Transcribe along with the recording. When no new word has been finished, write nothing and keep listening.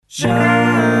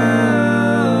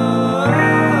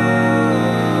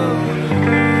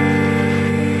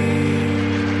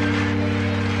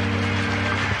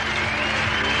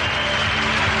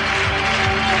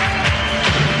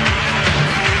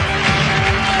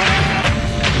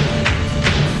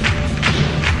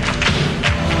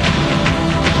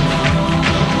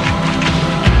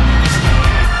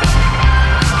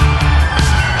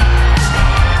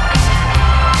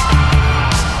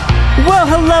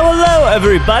Hello,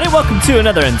 everybody. Welcome to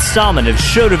another installment of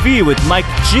Show to V with Mike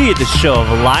G, the show of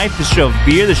life, the show of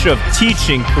beer, the show of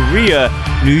teaching, Korea,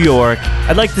 New York.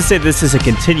 I'd like to say this is a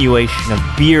continuation of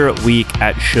Beer Week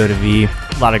at Show to V.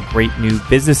 A lot of great new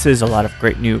businesses, a lot of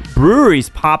great new breweries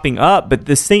popping up, but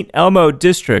the St. Elmo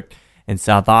district in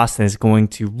South Austin is going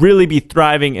to really be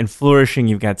thriving and flourishing.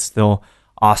 You've got still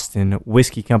Austin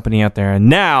Whiskey Company out there, and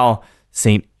now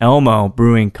St. Elmo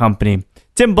Brewing Company.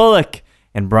 Tim Bullock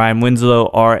and Brian Winslow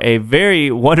are a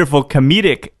very wonderful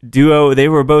comedic duo. They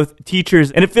were both teachers,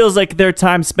 and it feels like their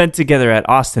time spent together at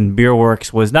Austin Beer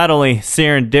Works was not only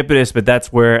serendipitous, but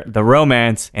that's where the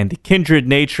romance and the kindred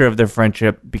nature of their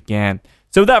friendship began.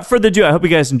 So without further ado, I hope you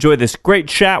guys enjoy this great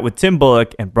chat with Tim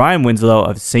Bullock and Brian Winslow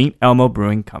of St. Elmo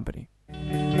Brewing Company.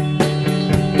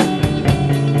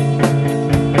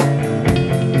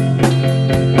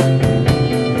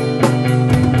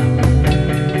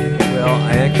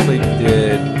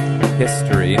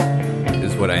 History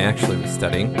is what I actually was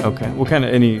studying. Okay. What kind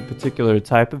of, any particular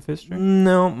type of history?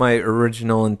 No, my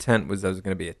original intent was I was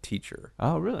going to be a teacher.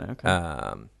 Oh, really?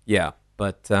 Okay. Yeah,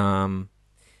 but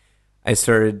I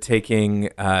started taking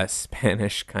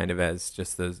Spanish kind of as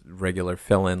just those regular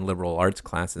fill-in liberal arts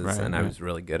classes, and I was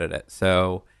really good at it.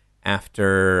 So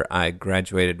after I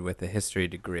graduated with a history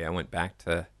degree, I went back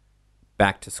to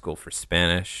school for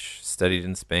Spanish, studied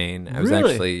in Spain. I was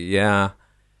actually,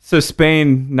 So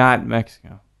Spain, not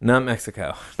Mexico. Not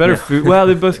Mexico. Better food. Well,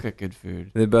 they both got good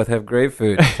food. They both have great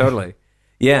food. Totally.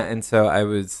 Yeah, and so I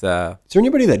was... Is there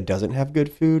anybody that doesn't have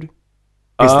good food?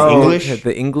 The English?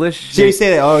 The English? So you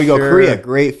say that, you go Korea,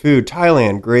 great food.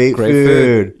 Thailand, great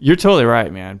food. You're totally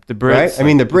right, man. The Brits, right? I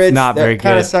mean, the Brits, not very good.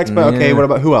 Kind of sucks, but okay, what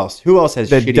about who else? Who else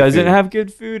has that shitty doesn't food? have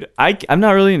good food? I'm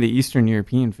not really into Eastern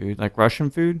European food, like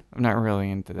Russian food. I'm not really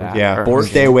into that. Yeah,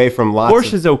 stay away from lots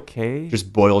Borscht is okay.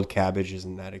 Just boiled cabbage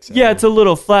isn't that exciting. Yeah, it's a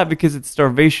little flat because it's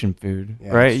starvation food,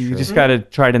 right? You just got to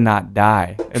try to not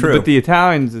die. True. But the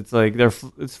Italians, it's like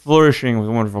it's flourishing with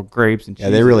wonderful grapes and cheese.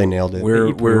 Yeah, they really nailed it.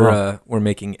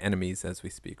 We're making enemies as we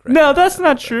speak right now. No, that's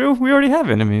not true. We already have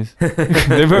enemies.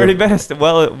 They've already been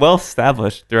well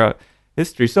established throughout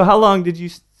history. So how long did you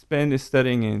spend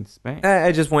studying in Spain?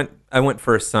 I went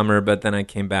for a summer, but then I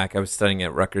came back. I was studying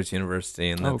at Rutgers University,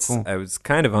 and cool. I was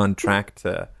kind of on track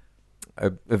to...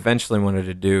 I eventually wanted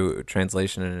to do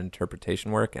translation and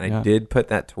interpretation work, and I did put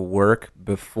that to work.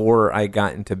 Before I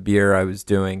got into beer, I was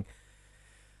doing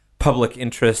public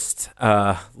interest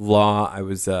law. I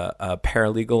was a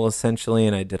paralegal, essentially,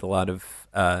 and I did a lot of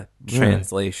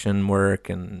translation work,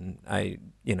 and I,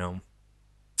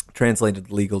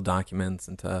 translated legal documents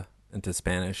into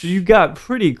Spanish. So you got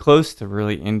pretty close to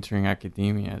really entering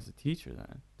academia as a teacher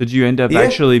then. Did you end up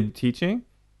actually teaching?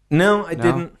 No, I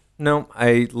didn't. No,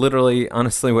 I literally,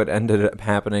 honestly, what ended up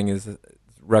happening is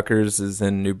Rutgers is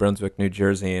in New Brunswick, New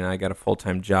Jersey, and I got a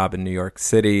full-time job in New York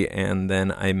City, and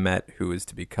then I met who was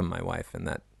to become my wife, and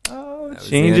that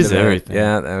changes everything.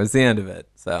 Yeah, that was the end of it.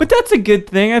 So, but that's a good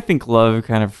thing. I think love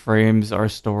kind of frames our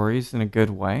stories in a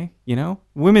good way.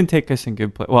 Women take us in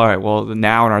good places. Well, all right. Well,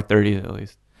 now in our 30s at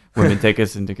least, women take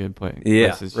us into good places.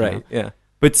 Yeah, right. Yeah.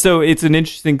 But so it's an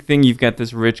interesting thing. You've got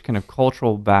this rich kind of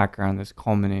cultural background, this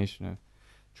culmination of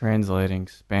translating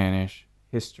Spanish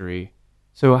history.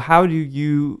 So how do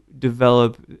you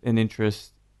develop an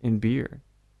interest in beer?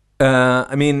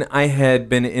 I had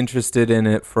been interested in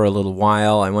it for a little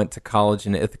while. I went to college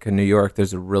in Ithaca, New York.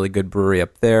 There's a really good brewery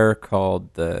up there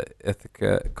called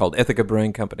Ithaca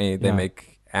Brewing Company. They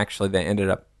they ended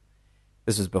up,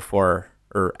 this was before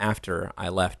or after I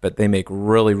left, but they make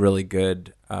really, really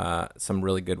good, some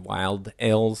really good wild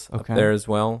ales up there as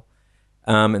well.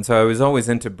 And so I was always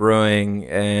into brewing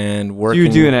and working. So you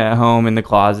were doing it at home in the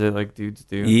closet like dudes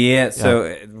do? Yeah, so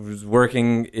I was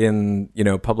working in,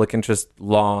 public interest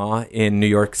law in New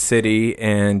York City,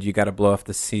 and you got to blow off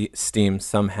the steam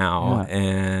somehow. Yeah.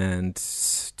 And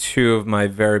two of my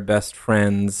very best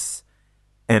friends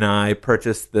and I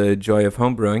purchased the Joy of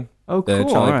Homebrewing, the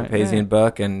Charlie Papazian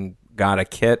book, and got a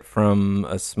kit from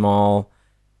a small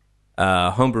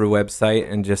homebrew website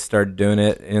and just started doing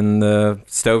it in the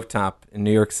stovetop in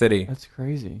New York City. That's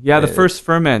crazy. Yeah, the first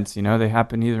ferments, they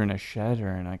happen either in a shed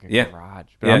or in like a garage.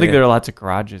 But I don't think there are lots of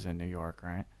garages in New York,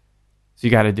 right? So you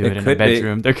got to do it in a could be.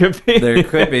 bedroom. There could be. There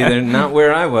could be. They're not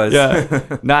where I was.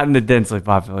 Yeah, not in the densely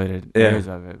populated areas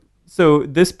of it. So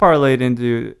this parlayed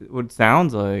into what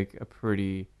sounds like a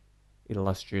pretty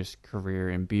illustrious career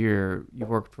in beer. You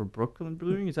worked for Brooklyn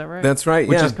Brewing, is that right? That's right,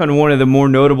 Which yeah. is kind of one of the more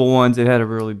notable ones that had a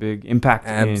really big impact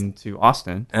into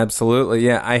Austin. Absolutely,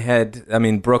 yeah. I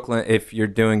mean, Brooklyn, if you're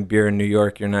doing beer in New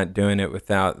York, you're not doing it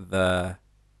without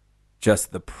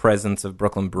just the presence of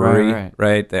Brooklyn Brewery,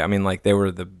 right? They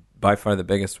were by far the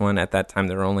biggest one. At that time,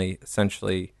 there were only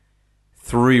essentially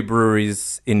 3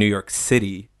 breweries in New York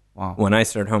City when I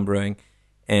started homebrewing.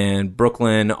 And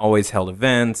Brooklyn always held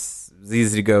events. It was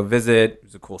easy to go visit. It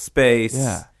was a cool space.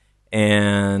 Yeah.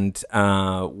 And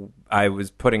I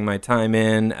was putting my time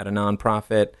in at a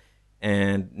nonprofit,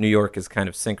 and New York is kind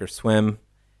of sink or swim,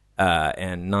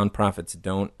 and nonprofits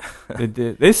don't.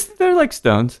 They're like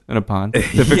stones in a pond,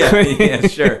 typically. yeah,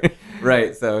 sure.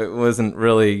 Right. So it wasn't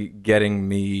really getting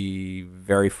me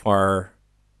very far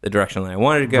the direction that I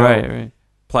wanted to go. Right.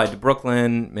 Applied to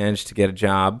Brooklyn, managed to get a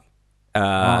job.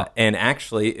 And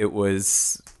actually, it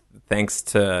was thanks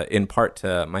in part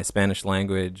to my Spanish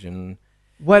language. And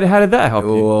how did that help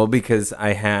you? Well, because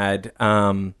I had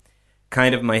kind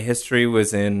of my history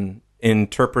was in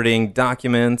interpreting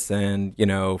documents and,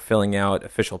 filling out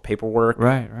official paperwork.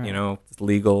 Right.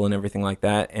 Legal and everything like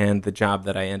that. And the job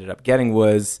that I ended up getting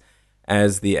was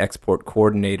as the export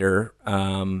coordinator.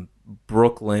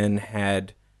 Brooklyn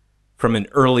had, from an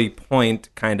early point,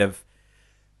 kind of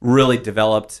really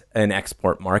developed an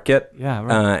export market. Yeah,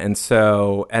 right. And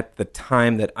so at the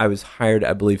time that I was hired,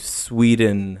 I believe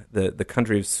Sweden, the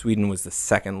country of Sweden, was the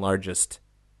second largest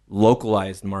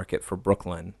localized market for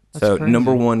Brooklyn. That's so crazy.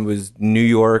 number 1 was New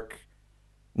York,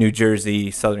 New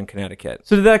Jersey, Southern Connecticut.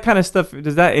 So that kind of stuff,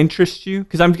 does that interest you?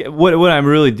 Because what I'm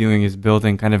really doing is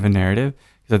building kind of a narrative.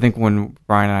 Because I think when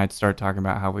Brian and I start talking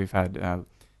about how we've had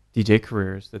DJ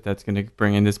careers, that's going to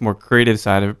bring in this more creative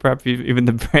side of it, perhaps even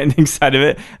the branding side of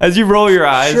it, as you roll your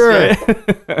eyes. Sure.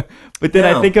 Right? But then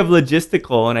I think of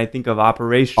logistical and I think of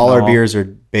operational. All our beers are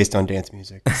based on dance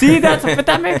music. See, but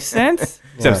that makes sense.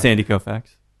 Except Sandy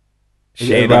Koufax.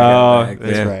 Shady Oh,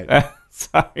 That's right.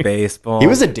 Sorry. Baseball. He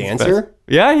was a dancer.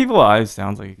 Yeah, he was.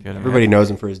 Sounds like he could have. Everybody knows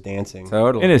him for his dancing.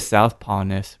 Totally. In his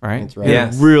southpawness, right? That's right. He had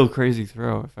Yes. a real crazy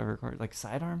throw, if I recall. Like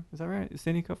sidearm, is that right? Is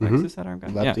Sandy Koufax the sidearm guy?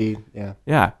 Lefty, yeah.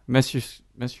 Yeah, mess your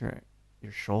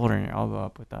shoulder and your elbow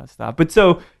up with that stuff. But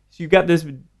so you got this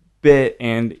bit,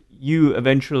 and you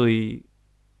eventually,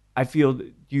 I feel,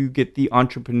 you get the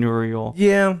entrepreneurial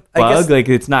I bug. guess Like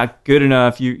it's not good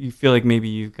enough. You feel like maybe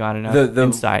you've got enough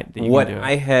insight that you what can do it.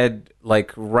 I had,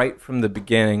 like, right from the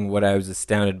beginning, what I was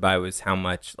astounded by was how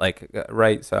much, like,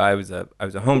 so I was a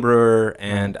home brewer,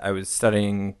 and I was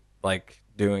studying, like,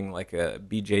 doing like a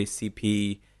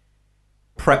BJCP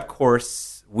prep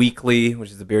course weekly,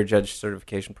 which is a beer judge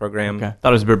certification program. Okay,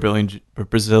 thought it was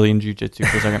Brazilian jiu-jitsu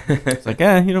for a second. It's like,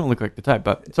 you don't look like the type,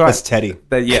 but it's all right. That's Teddy.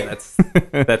 That's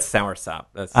soursop.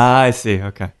 That's I see.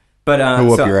 Okay. but He'll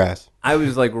whoop so your ass. I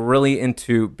was like really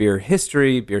into beer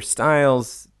history, beer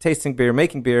styles, tasting beer,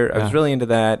 making beer. I was really into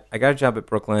that. I got a job at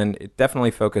Brooklyn. It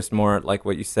definitely focused more, like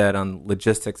what you said, on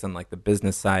logistics and like the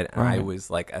business side. And I was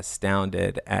like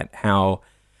astounded at how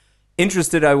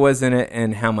interested I was in it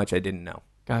and how much I didn't know.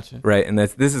 Gotcha. Right, and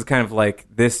this is kind of like,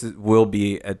 this will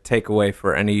be a takeaway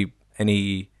for any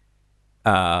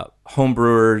home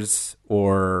brewers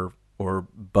or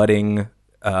budding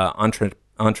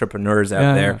entrepreneurs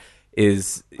out there.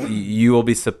 Is you will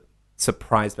be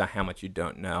surprised by how much you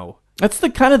don't know. That's the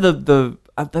kind of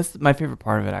that's my favorite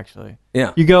part of it, actually.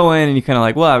 Yeah. You go in and you kind of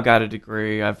like, well, I've got a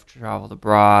degree, I've traveled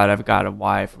abroad, I've got a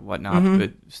wife and whatnot,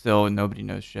 but still nobody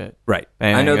knows shit. Right.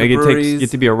 And I know the like, breweries. you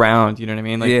get to be around, you know what I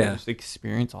mean? Like, Yeah. just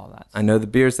experience all that. I know the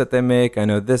beers that they make. I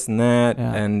know this and that,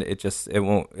 Yeah. and it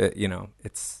won't.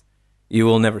 You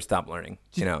will never stop learning.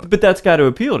 But that's got to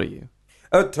appeal to you.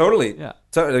 Oh, totally. Yeah.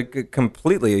 So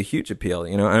completely a huge appeal.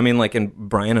 I mean, like, in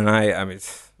Brian and I mean,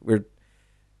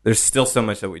 there's still so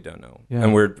much that we don't know,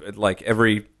 and we're like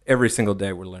every single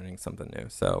day we're learning something new.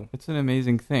 So It's an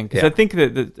amazing thing. Because Yeah. I think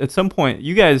that at some point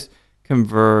you guys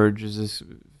converge. Is this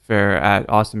fair at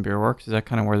Austin Beer Works? Is that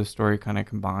kind of where the story kind of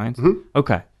combines?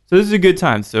 Okay. So this is a good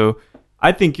time. So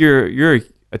I think you're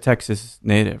a Texas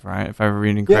native, right? If I'm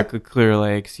reading correctly, Clear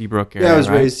Lake, Seabrook area. Yeah, I was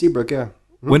right? raised Seabrook, yeah.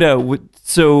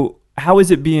 So how is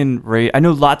it being raised? I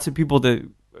know lots of people that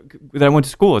I went to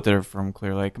school with that are from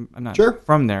Clear Lake. I'm not Sure.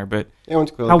 from there, but Yeah, I went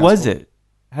to Clear how Lake High was School. it?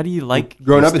 How do you like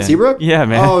Growing up in Houston? Seabrook? Yeah,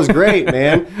 man. Oh, it was great,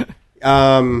 man.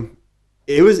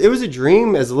 It was a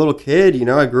dream as a little kid.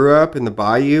 I grew up in the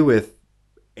bayou with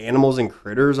animals and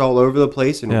critters all over the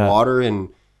place and Yeah. water, and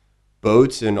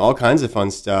boats and all kinds of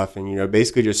fun stuff, and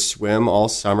basically just swim all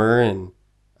summer. And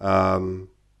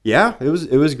yeah, it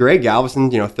was great. Galveston,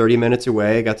 30 minutes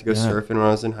away. I got to go surfing when I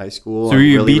was in high school. So were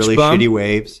you a really, beach really bum? shitty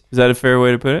waves. Is that a fair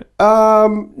way to put it?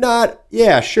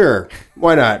 Sure.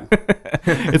 Why not?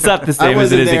 It's not the I same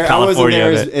as it wasn't is there. in I wasn't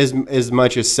California. there as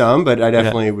much as some, but I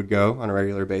definitely would go on a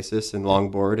regular basis and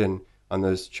longboard and on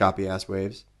those choppy ass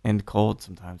waves And cold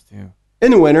sometimes too.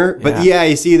 in the winter. But Yeah.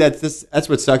 you see that's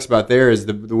what sucks about there is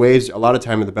the waves a lot of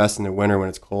time are the best in the winter when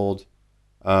it's cold.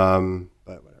 But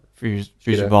whatever. Freeze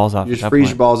your balls off. You at just that freeze point.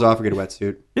 your balls off or get a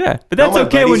wetsuit. Yeah, but that's All my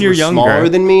okay when buddies you're were younger. smaller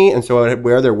than me, and so I'd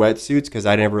wear their wetsuits because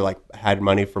I never had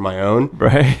money for my own,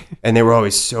 Right. and they were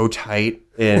always so tight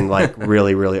and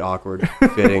really really awkward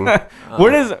fitting.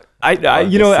 What is I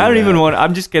can you know I don't see even that. want.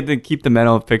 I'm just getting to keep the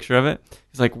mental picture of it.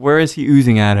 It's like, where is he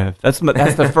oozing out of? That's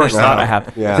the first thought I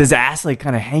have. Yeah. Is his ass like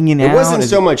kind of hanging out? It wasn't Is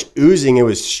so much oozing; it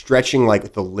was stretching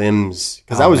like the limbs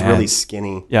because Oh, I was man. really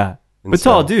skinny. Yeah, And but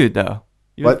tall so- dude though.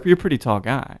 What? You're a pretty tall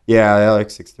guy. Yeah, I like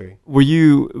 6'3". Were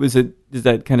you? Does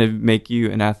that kind of make you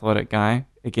an athletic guy?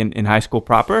 Like in high school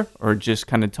proper, or just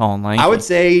kind of tall and lanky? I would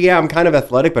say, yeah, I'm kind of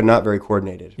athletic, but not very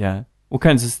coordinated. Yeah. What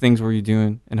kinds of things were you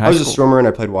doing in high I was school? a swimmer and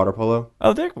I played water polo.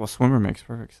 Oh, well, swimmer makes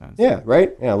perfect sense. Yeah,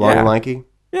 right? Yeah, long Yeah. and lanky.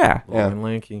 Yeah. Long and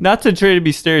lanky. Not to try to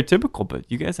be stereotypical,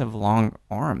 but you guys have long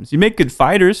arms. You make good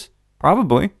fighters,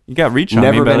 probably. You got reach on me.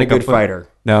 Never by been a like good foot. fighter.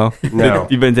 No? No.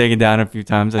 You've been taken down a few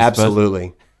times, I suppose.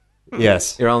 Absolutely.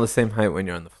 Yes. You're all the same height when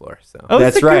you're on the floor. So Oh,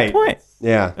 that's That's a right. good point.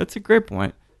 Yeah. That's a great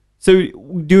point. So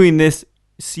doing this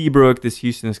Seabrook, this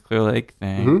Houston, this Clear Lake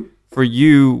thing, Mhm. for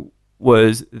you,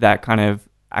 was that kind of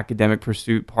academic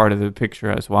pursuit part of the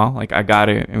picture as well? Like, I'm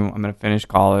going to finish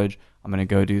college. I'm going to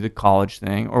go do the college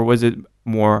thing. Or was it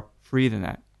more free than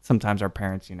that? Sometimes our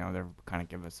parents, they kind of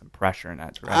give us some pressure in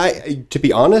that direction. To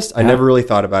be honest, I Yeah. never really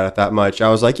thought about it that much. I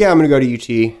was like, yeah, I'm going to go to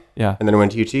UT. Yeah. And then I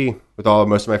went to UT with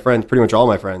most of my friends, pretty much all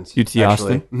my friends. UT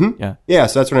actually. Austin? Mhm. Yeah. Yeah,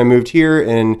 so that's when I moved here.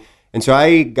 And so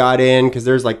I got in because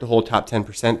there's like the whole top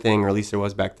 10% thing, or at least it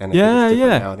was back then. I think Yeah, it's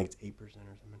different yeah. Now I think it's 8% or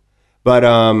something. But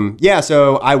yeah,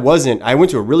 so I went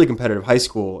to a really competitive high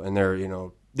school, and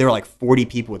there were like 40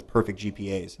 people with perfect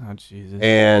GPAs. Oh, Jesus.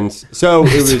 And so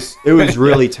it was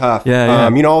really tough. Yeah,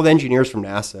 yeah. All the engineers from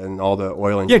NASA and all the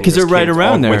oil engineers. Yeah, 'cause they're right kids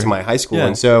around all there. Went to my high school, Yeah.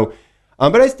 and so,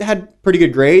 but I had pretty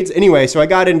good grades anyway. So I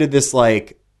got into this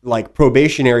like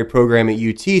probationary program at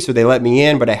UT. So they let me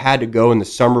in, but I had to go in the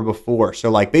summer before. So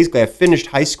like basically, I finished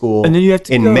high school, And then you have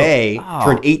to in go. May, Wow.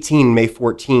 turned 18 May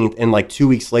 14th, and like 2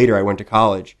 weeks later, I went to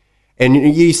college. And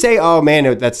you say, oh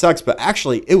man, that sucks. But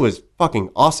actually, it was fucking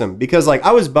awesome because like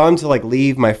I was bummed to like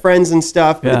leave my friends and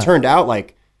stuff. But Yeah. it turned out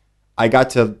like I got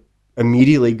to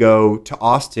immediately go to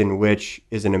Austin, which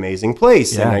is an amazing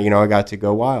place. Yeah. And I got to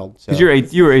go wild. So 'Cause you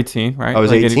were 18, right? I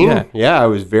was Like, 18. Yeah. Yeah, I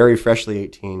was very freshly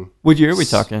 18. What year are we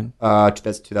talking?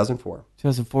 That's 2004.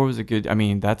 2004 was a good,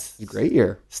 that's It's a great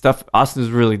year. stuff. Austin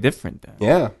was really different then.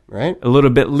 Yeah, right? A little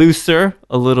bit looser,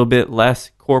 a little bit less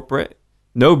corporate.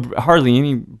 Hardly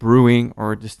any brewing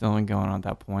or distilling going on at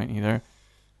that point either.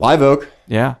 Live Oak.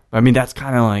 Yeah. That's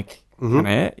kind of like, kind of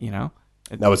it,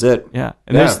 That was it. Yeah.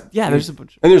 And Yeah. there's a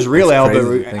bunch. And there's real ale, crazy to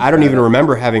but think I don't about even it.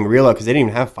 remember having real ale because they didn't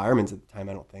even have firemen's at the time,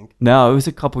 I don't think. No, it was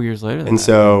a couple years later. Than And that.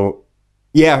 so,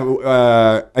 yeah,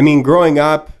 growing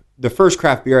up, the first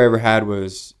craft beer I ever had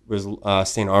was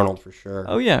St. Arnold for sure.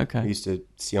 Oh, yeah. I Okay. used to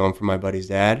steal them from my buddy's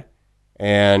dad.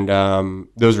 And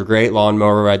those were great.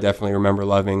 Lawnmower, I definitely remember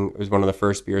loving. It was one of the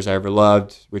first beers I ever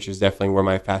loved, which is definitely where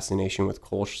my fascination with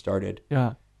Kolsch started.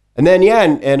 Yeah. And then,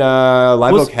 and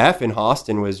Live Was- Oak Hef in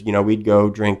Austin was, we'd go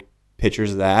drink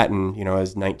pitchers of that and,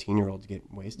 as 19-year-olds get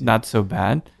wasted. Not so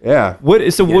bad. Yeah. What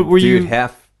were dude, you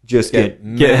half Just get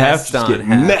messed half- on get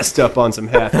half. messed up on some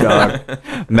Hef, dog.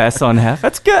 mess on half?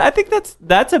 That's good. I think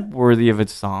that's a worthy of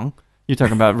its song. You're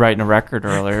talking about writing a record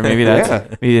earlier. Maybe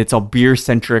maybe it's all beer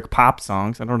centric pop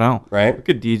songs. I don't know. Right?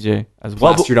 Good DJ as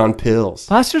well. Plastered on pills.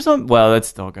 Plasters on. Well, that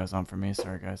still goes on for me.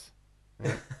 Sorry, guys.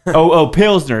 oh,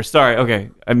 Pilsner. Sorry. Okay,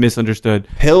 I misunderstood.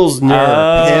 Pilsner.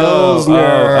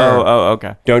 Oh,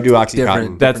 okay. Don't do Oxycontin.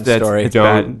 Different. That's story. It's Don't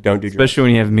bad. do drugs. Especially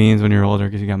when you have means when you're older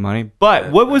because you got money.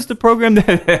 But what was the program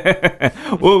that?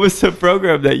 What was the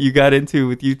program that you got into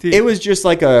with UT? It was just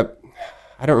like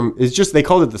it's just, they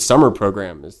called it the summer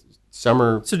program. It's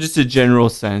summer. So just a general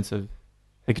sense of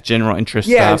like general interest.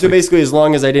 Yeah, and stuff. so basically, as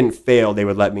long as I didn't fail, they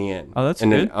would let me in. Oh, that's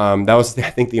and good. Then, that was, I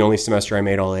think, the only semester I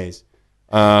made all A's,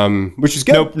 which is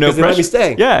good. No 'cause they let me pressure.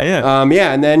 stay. Yeah, yeah.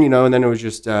 Yeah, and then and then it was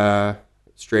just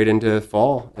straight into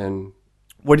fall and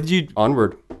What did you?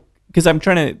 onward. Because I'm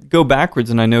trying to go backwards,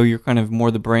 and I know you're kind of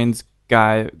more the brains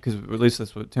guy. Because at least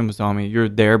that's what Tim was telling me. You're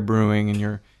there brewing, and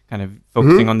you're kind of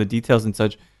focusing on the details and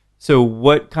such. So,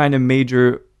 what kind of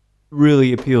major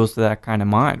really appeals to that kind of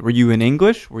mind? Were you in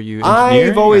English? Were you engineering?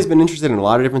 I've always been interested in a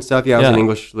lot of different stuff. Yeah, I was an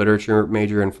English literature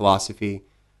major and philosophy.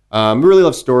 Really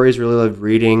loved stories, really loved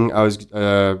reading. I was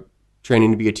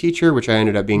training to be a teacher, which I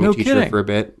ended up being a teacher for a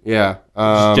bit. Yeah.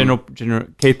 General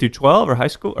K through 12 or high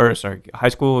school? Or sorry, high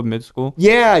school, mid school?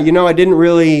 Yeah, I didn't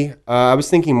really, I was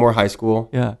thinking more high school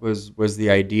was the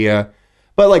idea.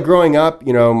 But like growing up,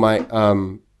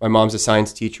 my mom's a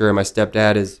science teacher and my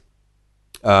stepdad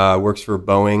works for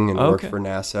Boeing and works for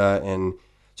NASA. And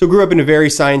so grew up in a very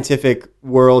scientific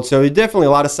world. So definitely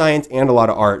a lot of science and a lot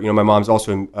of art. My mom's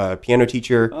also a piano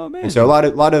teacher. Oh, man. And so a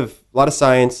lot of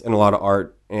science and a lot of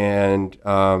art. And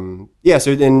so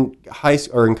in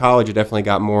in college, I definitely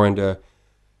got more into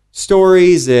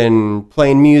stories and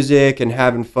playing music and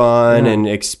having fun and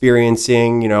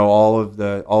experiencing, all of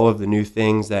the new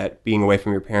things that being away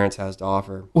from your parents has to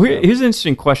offer. Well, here's an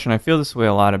interesting question. I feel this way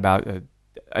a lot about.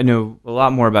 I know a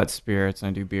lot more about spirits than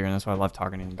I do beer, and that's why I love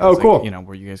talking to you guys. Oh, cool.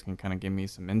 Where you guys can kind of give me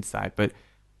some insight. But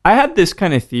I have this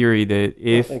kind of theory that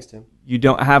if you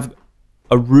don't have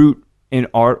a root in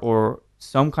art or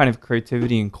some kind of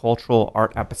creativity and cultural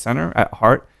art epicenter at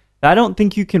heart, I don't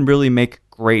think you can really make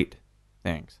great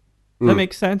things. Does that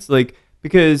make sense? Like,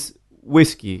 because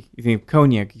whiskey, you think of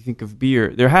cognac, you think of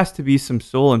beer, there has to be some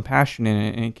soul and passion in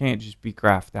it, and it can't just be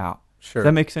graphed out. Sure. Does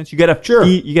that make sense? You gotta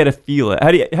feel it.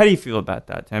 How do you feel about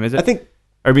that, Tim? Is it?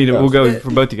 We'll go for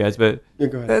both you guys, but go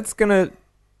ahead. That's gonna.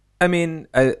 I mean,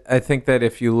 I think that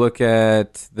if you look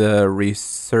at the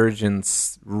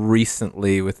resurgence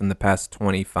recently within the past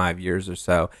 25 years or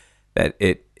so, that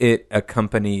it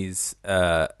accompanies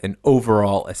an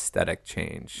overall aesthetic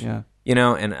change. Yeah.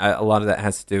 And a lot of that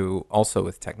has to do also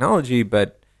with technology,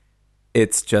 but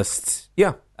it's just,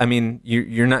 I mean,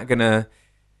 you're not gonna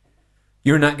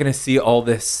see all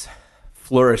this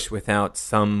flourish without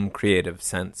some creative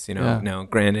sense. Now,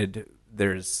 granted,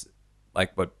 there's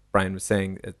like what Brian was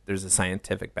saying, there's a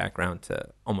scientific background to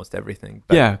almost everything.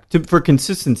 But for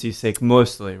consistency's sake,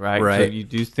 mostly, right? Right. So you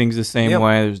do things the same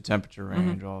way. There's a temperature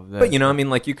range, all of that. But I mean,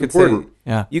 like you could say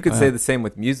the same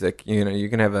with music. You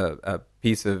can have a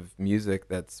piece of music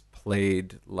that's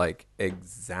played like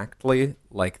exactly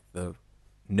like the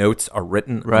notes are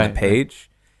written on the page,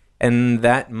 and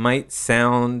that might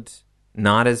sound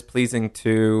not as pleasing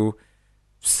to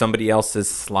somebody else's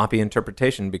sloppy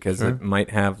interpretation because it might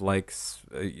have like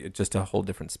just a whole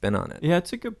different spin on it. Yeah,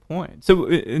 it's a good point. So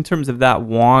in terms of that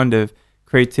wand of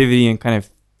creativity and kind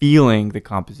of feeling the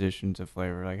compositions of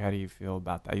flavor, like how do you feel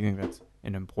about that? You think that's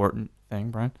an important thing,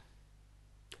 Brian?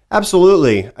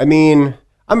 Absolutely. I mean,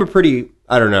 I'm a pretty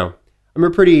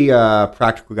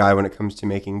practical guy when it comes to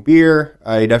making beer.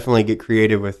 I definitely get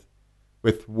creative with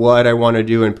what I want to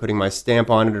do and putting my stamp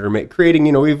on it or creating,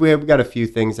 we've got a few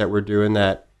things that we're doing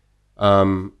that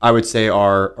I would say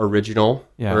are original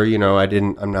or,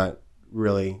 I'm not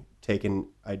really taking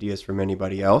ideas from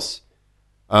anybody else.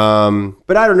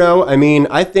 But I don't know. I mean,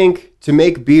 I think to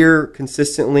make beer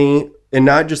consistently and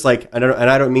not just like, I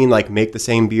don't mean like make the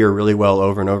same beer really well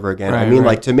over and over again. Right, I mean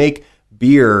like to make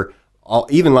beer,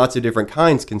 even lots of different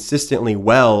kinds consistently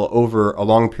well over a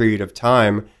long period of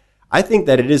time. I think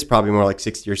that it is probably more like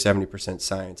 60 or 70%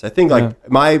 science. I think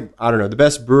the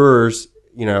best brewers,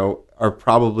 are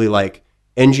probably like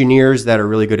engineers that are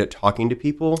really good at talking to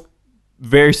people.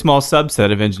 Very small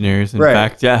subset of engineers, in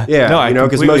fact. Yeah. Yeah. No,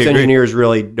 because most engineers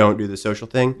really don't do the social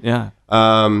thing. Yeah.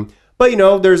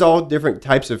 But, there's all different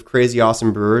types of crazy,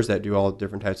 awesome brewers that do all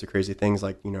different types of crazy things.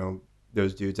 Like,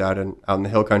 those dudes out in the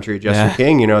hill country, Justin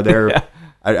King, they're,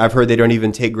 I've heard they don't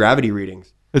even take gravity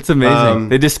readings. It's amazing.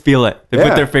 They just feel it. They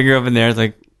put their finger up in there. It's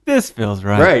like, this feels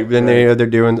right. Right. Then they're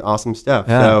doing awesome stuff.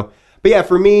 Yeah. So, but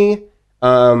for me,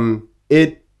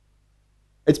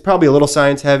 it's probably a little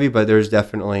science heavy, but there's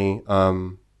definitely,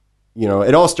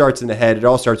 it all starts in the head. It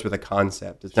all starts with a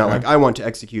concept. It's not like I want to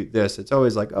execute this. It's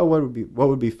always like, oh, what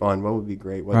would be fun? What would be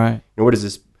great? What is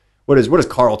this? What does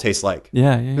Carl taste like?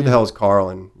 Yeah. Who the hell is Carl?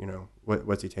 And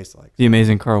what's he taste like? The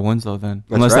amazing Carl Winslow, then.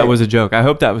 Unless that was a joke. I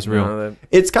hope that was real.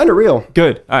 It's kind of real.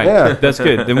 Good. All right. Yeah. That's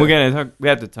good. Then we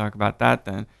have to talk about that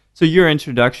then. So your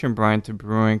introduction, Brian, to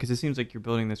brewing, because it seems like you're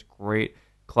building this great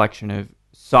collection of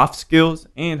soft skills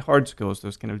and hard skills,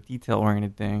 those kind of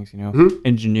detail-oriented things,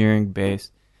 engineering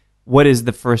based. What is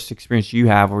the first experience you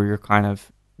have where you're kind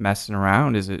of messing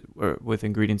around? Is it with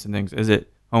ingredients and things? Is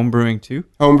it home brewing too?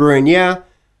 Home brewing, yeah.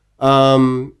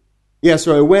 So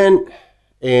I went,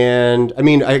 and I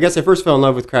mean, I guess I first fell in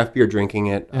love with craft beer drinking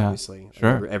it, obviously.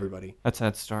 Sure. Everybody. That's how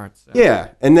it starts. Yeah.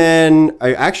 And then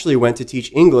I actually went to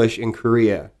teach English in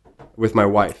Korea with my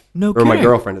wife. No kidding. Or my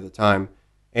girlfriend at the time.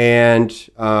 And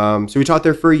so we taught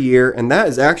there for a year, and that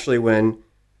is actually when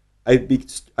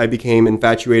I became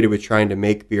infatuated with trying to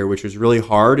make beer, which was really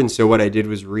hard. And so what I did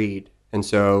was read. And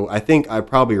so I think I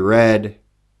probably read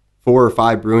 4 or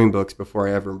 5 brewing books before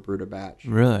I ever brewed a batch.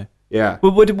 Really? Yeah.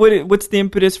 But what's the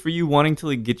impetus for you wanting to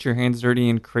like get your hands dirty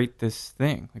and create this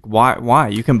thing? Like why?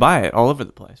 You can buy it all over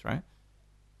the place, right?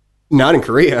 Not in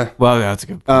Korea. Well, that's a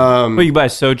good point. But you buy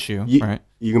soju, right?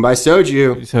 You can buy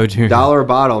soju. Soju. $1 a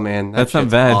bottle, man. That's not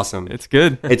shit's bad. Awesome. It's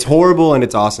good. It's horrible and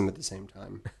it's awesome at the same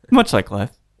time. Much like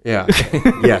life. Yeah.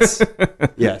 Yes.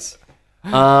 Yes.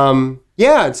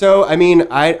 Yeah. So I mean,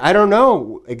 I don't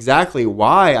know exactly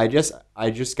why. I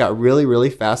just got really, really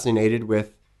fascinated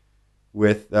with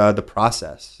the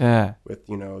process. Yeah. With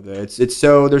it's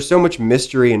so there's so much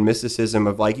mystery and mysticism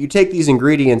of like you take these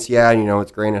ingredients,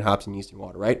 it's grain and hops and yeast and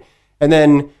water, right? And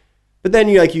then, but then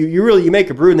you make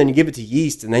a brew and then you give it to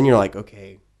yeast and then you're like,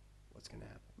 okay, what's gonna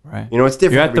happen? Right. It's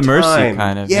different. You're at the every mercy, time.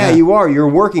 kind of. Yeah, you are. You're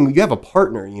working. You have a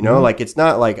partner. Like it's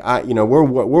not like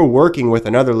we're working with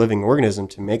another living organism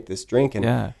to make this drink,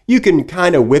 and you can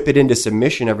kind of whip it into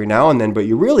submission every now and then, but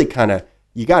you really kind of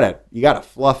you gotta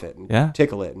fluff it and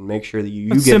tickle it and make sure that you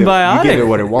give it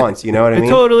what it wants. You know what I mean? It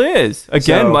totally is.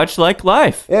 Again, much like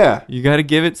life. Yeah. You got to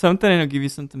give it something and it'll give you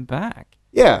something back.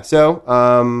 Yeah. So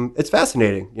it's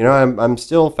fascinating. I'm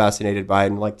still fascinated by it,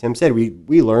 and like Tim said,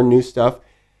 we learn new stuff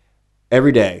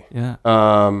every day. Yeah.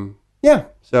 Yeah.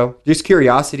 So just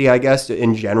curiosity, I guess,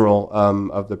 in general,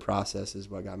 of the process is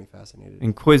what got me fascinated.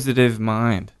 Inquisitive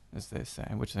mind, as they say,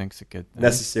 which I think is a good thing.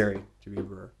 Necessary to be a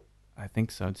brewer. I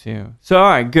think so too. So all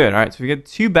right, good. All right, so we got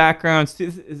 2 backgrounds.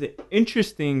 This is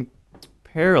interesting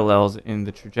parallels in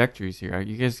the trajectories here.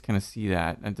 You guys kind of see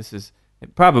that, and this is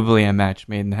probably a match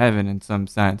made in heaven in some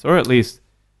sense, or at least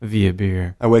via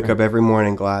beer. I wake up every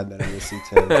morning glad that I'm listening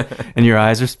to Tim. And your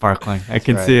eyes are sparkling. I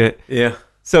can see it. Yeah.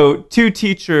 So 2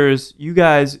 teachers, you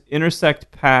guys intersect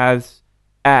paths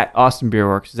at Austin Beer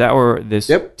Works. Is that where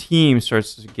this team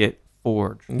starts to get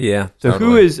forged? Yeah. So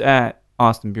who is at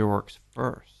Austin Beer Works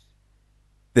first?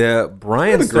 The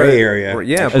Brian the gray area.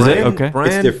 Yeah, is it? Okay.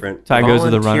 Brian it's different. Ty goes to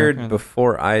the runner. Volunteered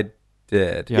before I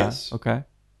did. Yeah. Yes. Okay.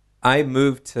 I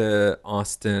moved to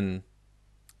Austin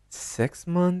 6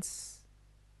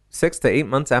 to 8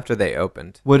 months after they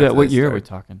opened. What year are we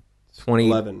talking?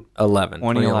 2011.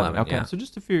 2011. Okay, yeah. so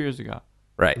just a few years ago.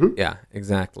 Right. Mm-hmm. Yeah.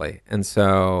 Exactly. And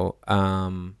so,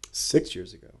 6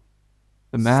 years ago.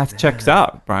 The math checks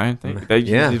out, Brian.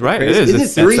 Yeah. He's right. Crazy. It is.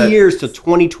 Isn't it 3 years to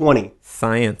 2020?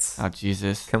 Science. Oh,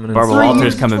 Jesus. Coming in. Barbara 3 Walters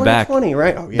years to coming back. 2020,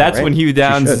 right? Oh, yeah, That's right. when Hugh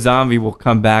Downs' should. zombie will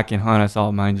come back and haunt us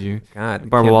all, mind you. God,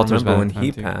 Barbara can't Walters remember when by that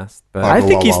he time, too. passed. But I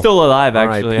think he's Walwal. still alive,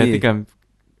 actually. I R.I.P. think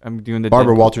I'm doing the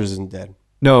Barbara dead- Walters isn't dead.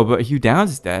 No, but Hugh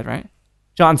Downs is dead, right?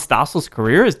 John Stossel's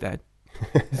career is dead.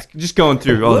 Just going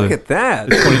through all look the... at that.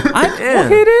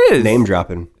 Well, it is. Name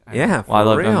dropping. Yeah, Well, I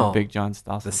love real. I'm a big John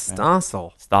Stossel The fan.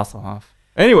 Stossel. Stosselhoff.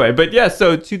 Anyway, but yeah,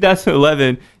 so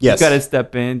 2011, Yes. you got to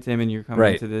step in, Tim, and you're coming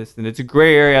Right. into this. And it's a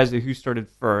gray area as to who started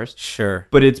first, Sure.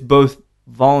 but it's both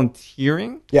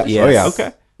volunteering. Yes. Yes. Oh, yeah.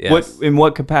 Okay. Yes. In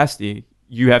what capacity?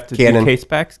 You have to Canon. do case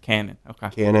packs? Canon. Okay.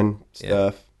 Canon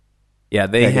stuff. Yeah,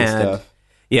 they Packing had. stuff.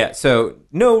 Yeah, so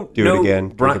no, Do it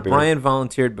again. Drink a beer. Brian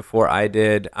volunteered before I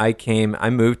did. I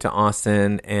moved to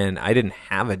Austin, and I didn't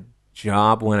have a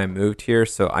job when I moved here,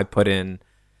 so I put in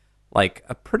like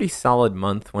a pretty solid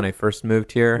month when I first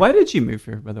moved here. Why did you move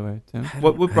here, by the way, Tim?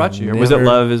 What brought you here? Was it never-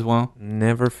 love as well?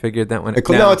 Never figured that one.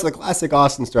 No, it's the classic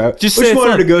Austin story. Just Just say it's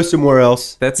wanted not- to go somewhere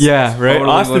else. That's Yeah, right. totally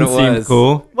Austin what it seemed was.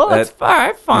 cool. Well, that's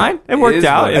fine. It worked is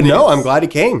out. what I it mean, No, I'm glad he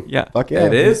came. Yeah. Fuck yeah.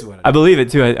 It is what it I believe it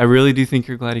too. I really do think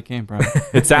you're glad he came, bro.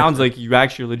 It sounds like you're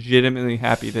actually legitimately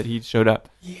happy that he showed up.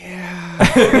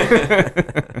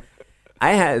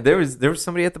 there was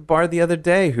somebody at the bar the other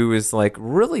day who was like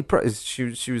really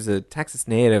she was a Texas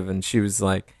native, and she was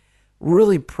like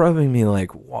really probing me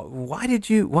like, why did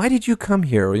you come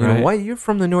here? Or, Right. why you're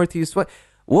from the Northeast?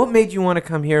 What made you want to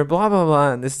come here? Blah blah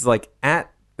blah. And this is like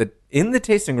in the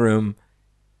tasting room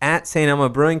at St. Elmo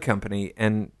Brewing Company,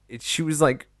 and she was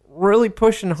like really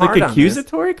pushing hard Like on this.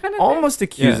 accusatory kind of thing? Almost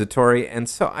accusatory. And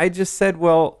so I just said,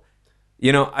 well,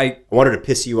 I wanted to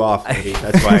piss you off, lady.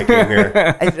 That's why I came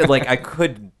here.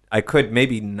 I could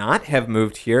maybe not have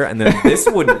moved here, and then this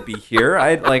wouldn't be here.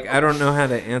 I don't know how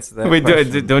to answer that. Wait,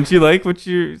 question. don't you like what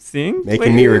you're seeing?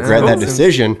 Making me regret that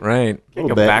decision. Right? A little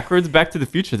Go bit. backwards, Back to the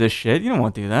Future. This shit, you don't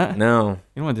want to do that. No. You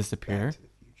don't want to disappear.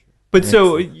 But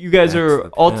so you guys Back to are the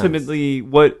past. ultimately,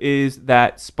 what is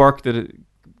that spark that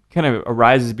kind of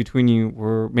arises between you,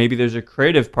 where maybe there's a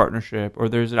creative partnership or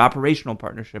there's an operational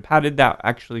partnership? How did that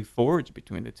actually forge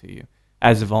between the two of you?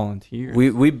 as a volunteer?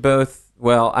 We both,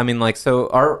 well, I mean, like, so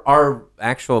our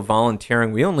actual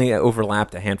volunteering, we only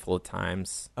overlapped a handful of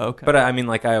times. Okay. But I mean,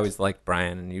 like, I always liked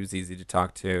Brian, and he was easy to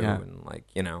talk to, Yeah. and like,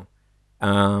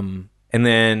 and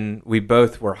then we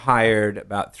both were hired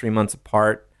about 3 months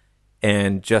apart,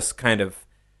 and just kind of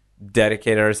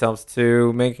dedicated ourselves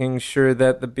to making sure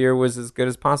that the beer was as good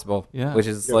as possible. Yeah. Which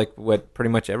is like what pretty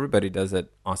much everybody does at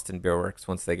Austin Beer Works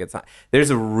once they get signed. There's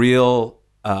a real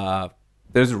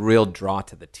draw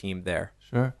to the team there.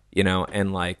 Sure.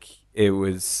 And like it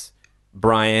was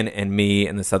Brian and me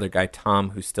and this other guy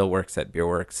Tom, who still works at Beer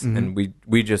Works, and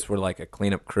we just were like a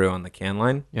cleanup crew on the can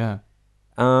line. Yeah.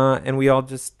 And we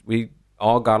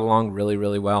all got along really,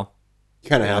 really well. You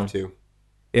kind of have to.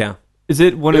 Yeah. Is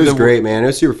it one It of was the great, man. It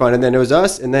was super fun. And then it was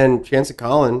us, and then Chance and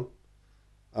Colin,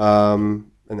 and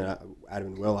then Adam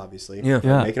and Will, obviously,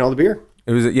 Yeah. making all the beer.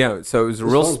 It was so it was a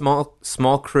real fun.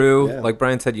 small crew. Yeah. Like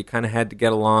Brian said, you kind of had to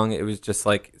get along. It was just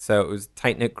like, so it was a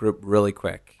tight knit group really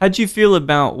quick. How'd you feel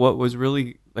about what was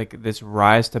really like this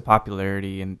rise to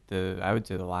popularity in I would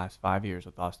say the last 5 years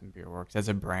with Austin Beer Works as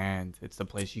a brand? It's the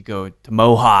place you go to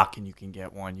Mohawk and you can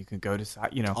get one. You can go to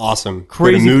Awesome.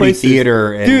 Crazy Go to Moody places.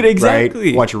 Theater and, Dude, exactly.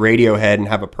 right, watch Radiohead and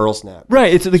have a Pearl Snap.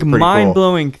 Right. It's like a pretty cool.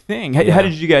 mind-blowing thing. How Yeah.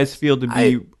 did you guys feel to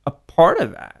be a part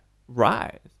of that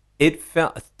rise? It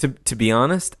felt, to be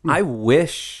honest, I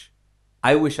wish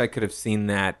I could have seen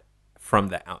that from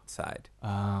the outside.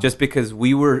 Just because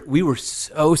we were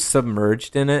so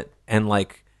submerged in it, and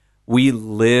like we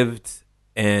lived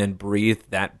and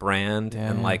breathed that brand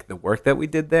and like the work that we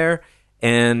did there.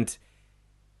 And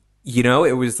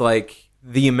it was like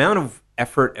the amount of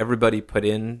effort everybody put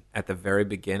in at the very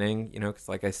beginning, because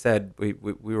like I said, we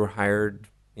were hired,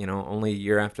 only a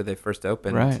year after they first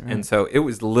opened. Right. And so it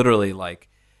was literally like,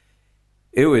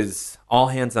 it was all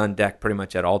hands on deck pretty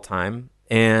much at all time.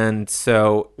 And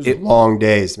so It was long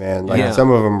days, man. Like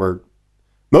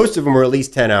most of them were at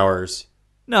least 10 hours.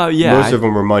 No, yeah. Most of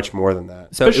them were much more than that.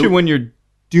 Especially when you're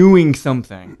doing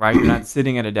something, right? You're not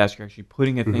sitting at a desk. You're actually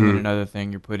putting a thing in another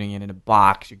thing. You're putting it in a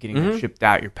box. You're getting it shipped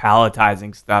out. You're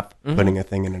palletizing stuff. Putting a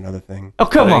thing in another thing. Oh,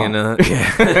 come putting on.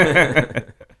 Sorry.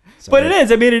 But it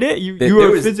is. I mean, it is. You There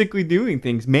are was- physically doing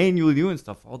things, manually doing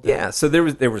stuff all day. Yeah, so there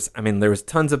was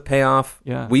tons of payoff.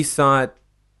 Yeah. We saw it,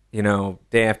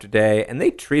 day after day, and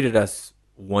they treated us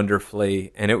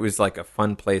wonderfully, and it was like a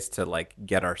fun place to like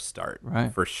get our start,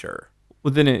 Right. for sure.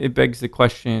 Well, then it begs the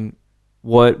question,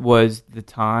 what was the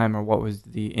time or what was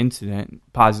the incident,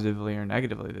 positively or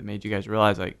negatively, that made you guys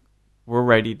realize, like, we're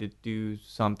ready to do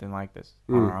something like this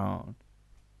on our own?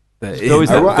 So is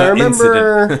that- I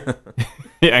remember,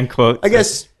 Yeah, and quote. I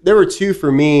guess there were two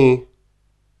for me.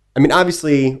 I mean,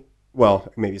 obviously,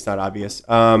 well, maybe it's not obvious.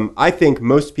 I think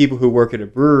most people who work at a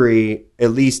brewery,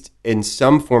 at least in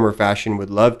some form or fashion,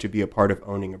 would love to be a part of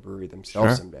owning a brewery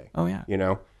themselves someday. Oh, yeah.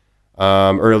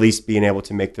 Or at least being able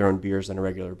to make their own beers on a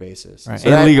regular basis. Right. So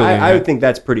And that- legally, I right? would think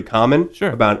that's pretty common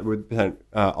Sure. with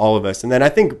all of us. And then I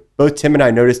think both Tim and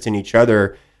I noticed in each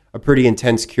other a pretty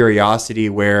intense curiosity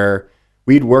where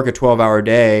we'd work a 12-hour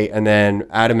day, and then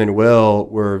Adam and Will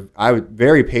I was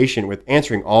very patient with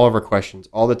answering all of our questions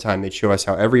all the time. They'd show us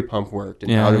how every pump worked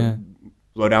and how to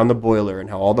blow down the boiler and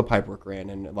how all the pipework ran.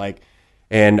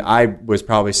 And I was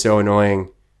probably so annoying.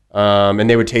 And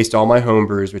they would taste all my home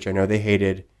brews, which I know they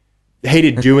hated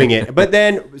doing it. But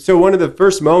then, so one of the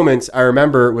first moments I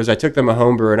remember was I took them a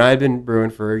home brew, and I had been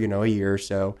brewing for, a year or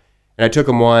so. And I took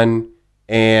them one,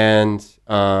 and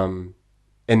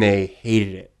they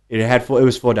hated it. It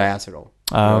was full of diacetyl.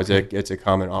 Oh, It's a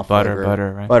common off Butter,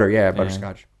 flavor. right? Butter, yeah,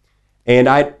 butterscotch. And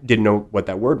I didn't know what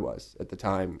that word was at the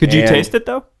time. Could you And- taste it,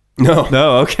 though? No.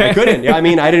 No, okay. I couldn't. Yeah, I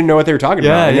mean, I didn't know what they were talking Yeah,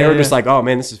 about. And they yeah, were just yeah. like, oh,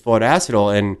 man, this is full of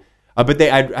diacetyl. And, but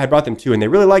I brought them two, and they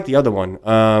really liked the other one.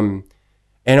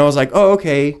 And I was like, oh,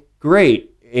 okay,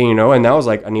 great. And that was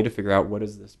like, I need to figure out what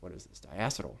is this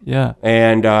diacetyl? Yeah.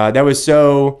 And that was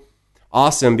so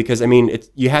awesome because, I mean,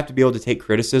 you have to be able to take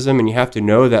criticism, and you have to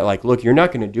know that, like, look, you're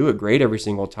not going to do it great every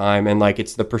single time. And, like,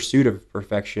 it's the pursuit of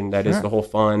perfection that is the whole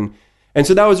fun. And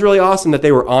so that was really awesome that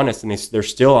they were honest, and they're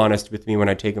still honest with me when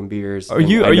I take them beers. Are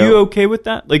you okay with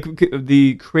that? Like,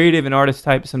 the creative and artist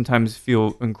type sometimes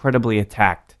feel incredibly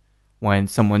attacked when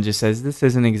someone just says, this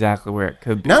isn't exactly where it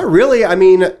could be. Not really. I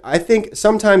mean, I think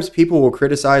sometimes people will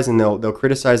criticize, and they'll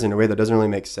criticize in a way that doesn't really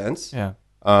make sense. Yeah.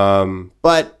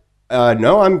 But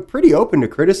no, I'm pretty open to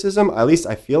criticism. At least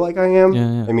I feel like I am.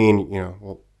 Yeah. I mean,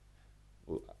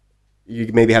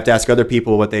 you maybe have to ask other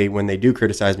people when they do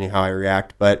criticize me, how I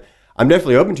react. But I'm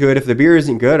definitely open to it. If the beer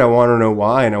isn't good, I want to know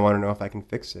why, and I want to know if I can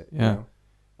fix it. Yeah.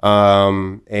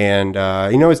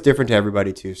 It's different to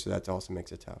everybody too, so that also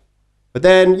makes it tough. But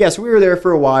then, yes, we were there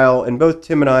for a while, and both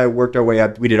Tim and I worked our way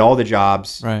up. We did all the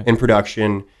jobs in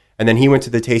production, and then he went to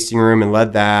the tasting room and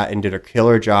led that and did a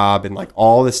killer job, and like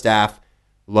all the staff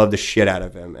loved the shit out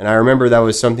of him. And I remember that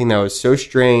was something that was so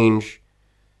strange,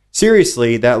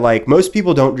 seriously, that like most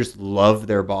people don't just love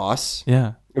their boss.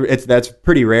 Yeah. That's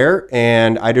pretty rare,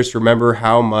 and I just remember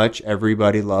how much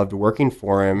everybody loved working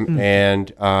for him,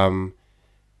 and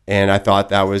I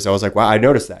thought I was like, wow, I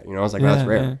noticed that, I was like, wow, that's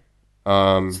rare.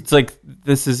 So it's like,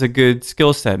 this is a good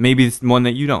skill set. Maybe it's one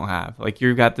that you don't have. Like,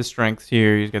 you've got the strengths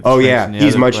here. You've got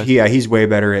the he's way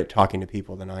better at talking to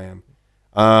people than I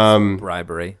am.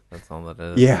 Bribery. That's all that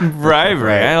is. Yeah. Bribery.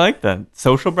 Right. I like that.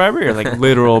 Social bribery or like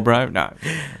literal bribery? No.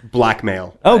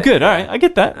 Blackmail. Oh, good. All right. I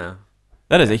get that. Yeah.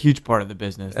 That is a huge part of the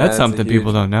business. That's something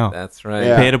people don't know. That's right.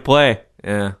 Yeah. Pay to play.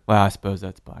 Yeah. Well, I suppose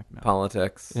that's blackmail.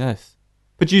 Politics. Yes.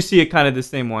 But you see it kind of the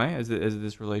same way as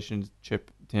this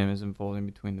relationship, Tim, is unfolding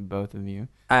between the both of you.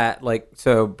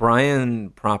 So Brian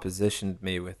propositioned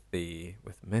me with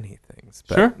many things.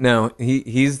 But sure. No,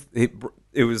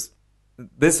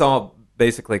 this all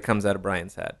basically comes out of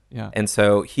Brian's head. Yeah. And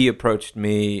so he approached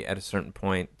me at a certain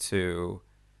point to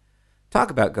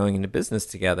talk about going into business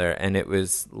together. And it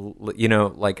was,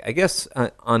 I guess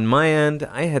on my end,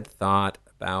 I had thought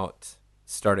about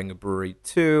starting a brewery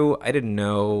too. I didn't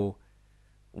know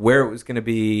where it was going to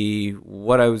be,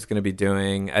 what I was going to be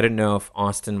doing. I didn't know if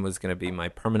Austin was going to be my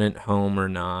permanent home or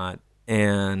not.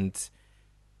 And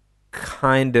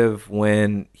kind of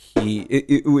when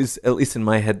it was, at least in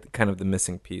my head, kind of the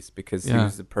missing piece, because he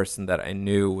was the person that I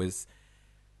knew was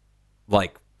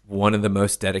like one of the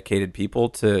most dedicated people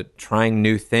to trying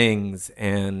new things.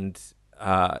 And,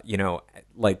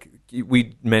 like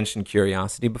we mentioned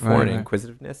curiosity before, and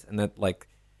inquisitiveness, and that like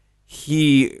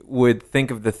he would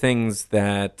think of the things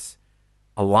that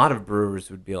a lot of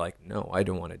brewers would be like, no, I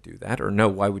don't want to do that, or no,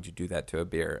 why would you do that to a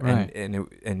beer? Right.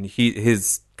 And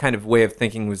his kind of way of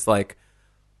thinking was like,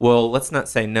 well, let's not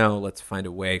say no, let's find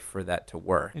a way for that to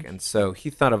work. And so he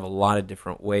thought of a lot of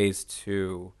different ways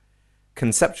to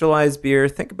conceptualize beer,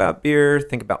 think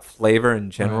about flavor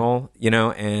in general,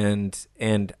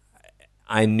 and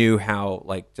I knew how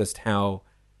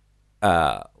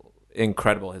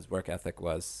incredible his work ethic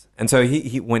was. And so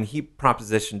he when he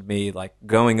propositioned me, like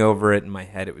going over it in my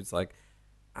head, it was like,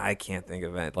 I can't think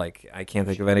of it. Like, I can't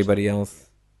think of anybody else.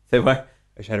 Say what?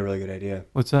 I just had a really good idea.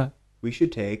 What's that? We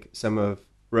should take some of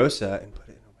Rosa and put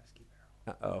it in a whiskey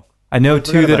barrel. Uh-oh. I know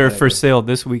two that are for sale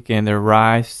this weekend. They're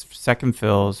rye second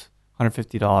fills,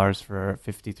 $150 for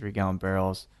 53-gallon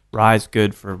barrels. Rye's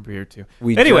good for a beer too.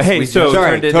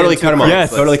 Sorry, totally cut them off. Yes.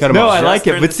 Totally cut them off. No, I like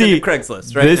it. But see,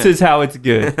 Craigslist, right? This is how it's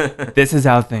good. This is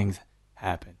how things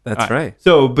happen. That's right.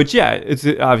 So, but yeah, it's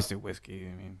obviously whiskey.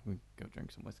 I mean, we can go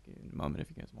drink some whiskey in a moment if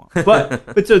you guys want.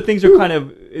 But so things are kind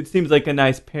of, it seems like a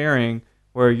nice pairing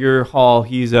where you're Hall,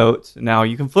 he's Oates. Now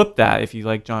you can flip that if you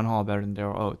like John Hall better than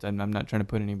Daryl Oates. And I'm not trying to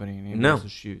put anybody in any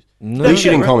else's shoes. No. At least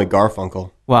you didn't call me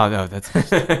Garfunkel. Wow, no, that's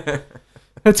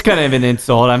that's kind of an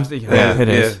insult. It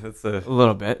is. It's a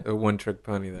little bit. A one-trick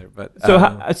pony there. But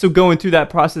so going through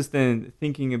that process, then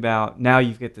thinking about now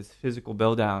you've got this physical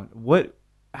build down.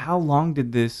 How long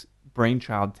did this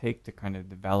brainchild take to kind of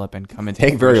develop and come into?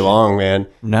 Take very long, man.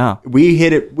 No, we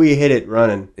hit it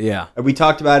running. Yeah, we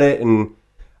talked about it, and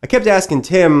I kept asking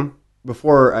Tim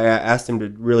before I asked him to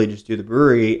really just do the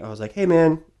brewery. I was like, hey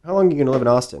man, how long are you gonna live in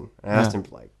Austin? And I asked him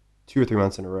for like 2 or 3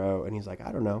 months in a row, and he's like,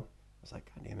 I don't know. I was like,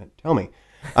 God damn it, tell me.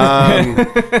 And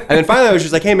then finally I was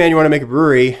just like, hey man, you want to make a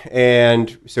brewery?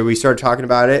 And so we started talking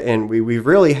about it, and we've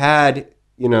really had,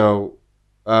 we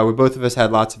both of us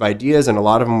had lots of ideas, and a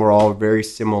lot of them were all very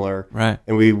similar. Right.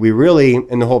 And we really,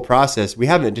 in the whole process, we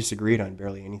haven't disagreed on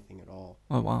barely anything at all.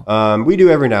 Oh wow. We do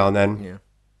every now and then.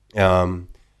 Yeah.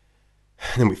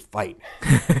 And then we fight.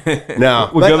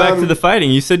 No, we'll go back to the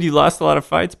fighting. You said you lost a lot of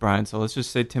fights, Brian. So let's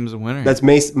just say Tim's a winner. That's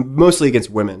mostly against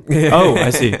women. Oh,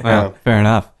 I see. Well, fair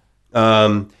enough.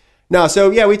 No,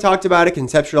 so yeah, we talked about it,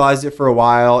 conceptualized it for a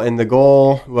while, and the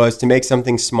goal was to make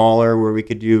something smaller where we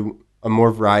could do a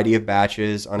more variety of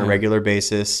batches on a regular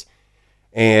basis,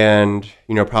 and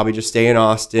probably just stay in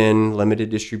Austin,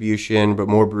 limited distribution, but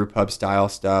more brew pub style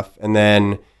stuff, and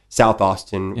then South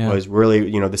Austin was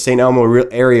really, the St. Elmo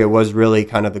area was really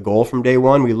kind of the goal from day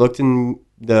one. We looked in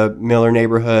the Miller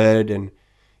neighborhood and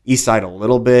East Side a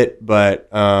little bit, but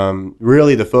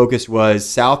really the focus was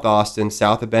South Austin,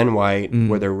 south of Ben White,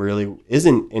 where there really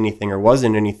isn't anything or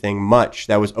wasn't anything much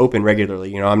that was open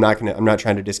regularly. I'm not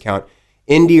trying to discount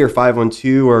Indy or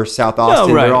 512 or South Austin.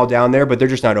 No, right. They're all down there, but they're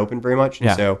just not open very much.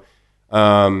 And so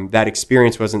that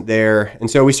experience wasn't there. And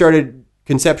so we started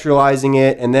conceptualizing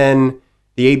it, and then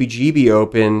the ABGB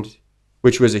opened,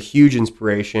 which was a huge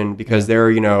inspiration because they're,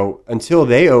 until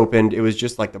they opened, it was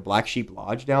just like the Black Sheep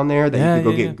Lodge down there that you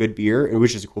could go get good beer,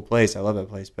 which is a cool place. I love that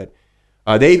place. But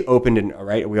they opened, and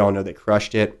right, we all know they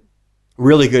crushed it.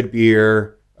 Really good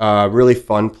beer, really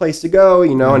fun place to go,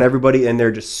 and everybody in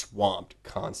there just swamped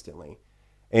constantly.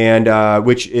 And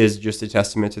which is just a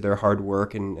testament to their hard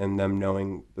work and them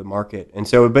knowing the market. And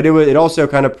so, but it also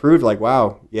kind of proved like,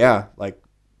 wow, yeah, like,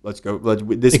 let's go.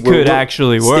 It could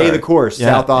actually work. Stay the course.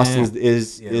 Yeah, South Austin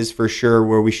is for sure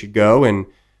where we should go, and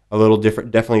a little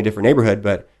different, definitely a different neighborhood.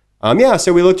 But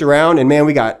so we looked around, and man,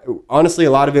 we got, honestly,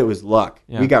 a lot of it was luck.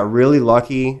 Yeah. We got really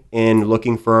lucky in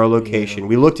looking for our location. Yeah.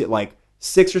 We looked at like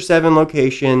 6 or 7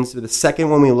 locations. The second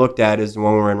one we looked at is the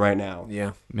one we're in right now.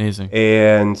 Yeah, amazing.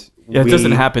 And it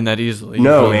doesn't happen that easily.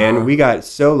 No, man, we got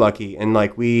so lucky, and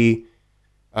like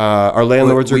our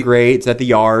landlords are great. It's at the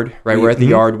Yard, right? We're at the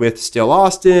Yard with Still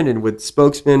Austin and with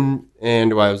Spokesman.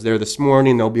 And I was there this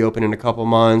morning. They'll be open in a couple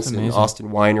months. And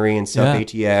Austin Winery and Sub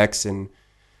ATX and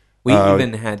we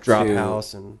even had Drop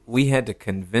House. And we had to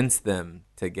convince them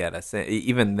to get us.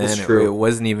 Even then, it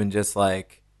wasn't even just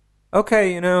like,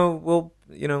 okay,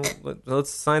 let's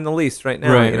sign the lease right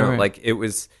now. Right. Like it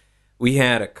was. We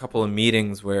had a couple of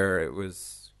meetings where it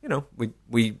was,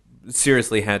 we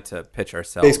seriously had to pitch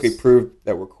ourselves. Basically proved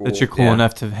that we're cool. That you're cool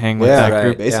enough to hang with that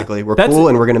group. Basically, we're cool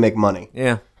and we're going to make money.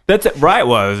 Yeah. That's it. Right.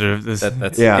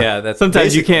 That's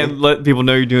sometimes you can't let people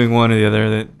know you're doing one or the other.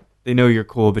 That they know you're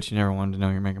cool, but you never wanted to know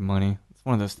you're making money. It's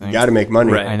one of those things. You got to make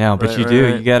money. Right. I know, but you do.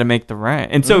 Right. You got to make the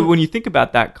rent. And so when you think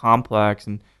about that complex,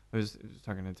 and I was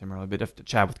talking to Tim earlier, but I have to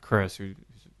chat with Chris, who's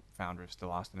founder of Still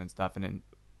Austin and stuff, and then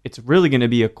it's really going to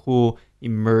be a cool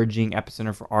emerging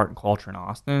epicenter for art and culture in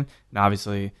Austin. And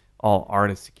obviously, all art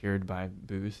is secured by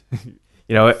booze.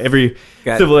 Every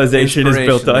civilization is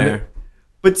built on it.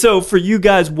 But so for you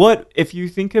guys, what if you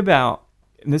think about,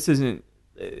 and this isn't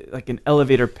like an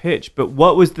elevator pitch, but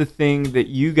what was the thing that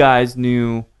you guys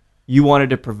knew you wanted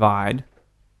to provide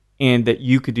and that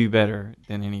you could do better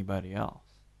than anybody else?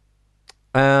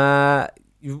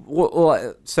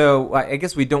 So I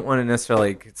guess we don't want to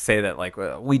necessarily say that like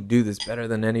we do this better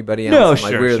than anybody else. No,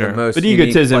 like, we're the most. But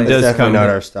egotism does come. Not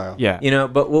our style. Yeah,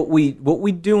 But what we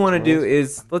do want to do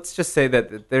is, let's just say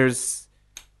that there's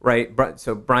right.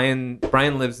 So Brian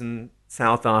lives in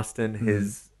South Austin.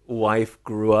 His wife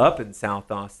grew up in South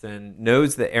Austin.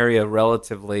 Knows the area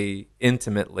relatively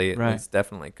intimately, at least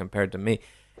definitely compared to me.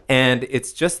 And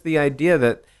it's just the idea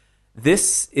that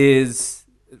this is.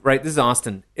 Right, this is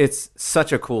Austin. It's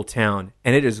such a cool town,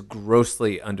 and it is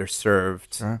grossly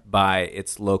underserved by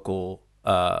its local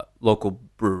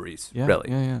breweries.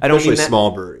 Really, I don't mean that,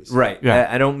 small breweries. Right. Yeah.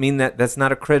 I don't mean that. That's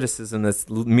not a criticism. That's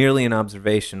merely an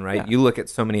observation. Right. Yeah. You look at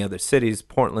so many other cities: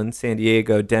 Portland, San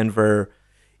Diego, Denver,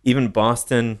 even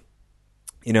Boston.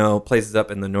 Places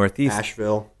up in the Northeast,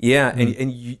 Asheville. Yeah,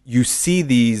 and you see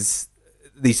these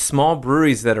small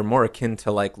breweries that are more akin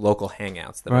to like local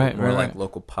hangouts, that are more like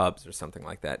local pubs or something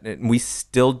like that. And we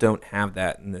still don't have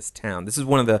that in this town. This is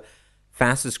one of the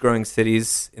fastest growing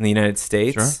cities in the United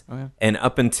States. Sure. Oh, yeah. And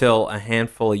up until a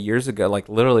handful of years ago, like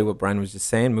literally what Brian was just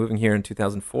saying, moving here in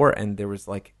 2004, and there was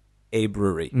like a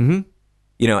brewery. Mm-hmm.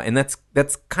 And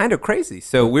that's kind of crazy.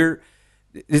 So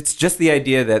it's just the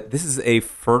idea that this is a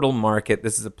fertile market.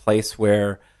 This is a place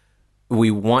where we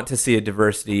want to see a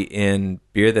diversity in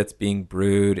beer that's being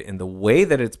brewed, in the way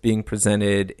that it's being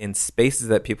presented, in spaces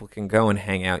that people can go and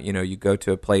hang out. You go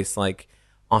to a place like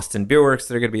Austin Beer Works,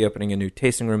 they're going to be opening a new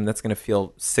tasting room that's going to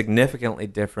feel significantly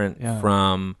different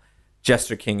from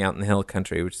Jester King out in the Hill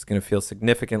Country, which is going to feel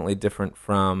significantly different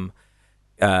from,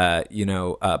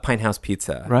 Pine House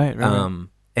Pizza. Right.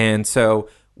 And so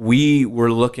we were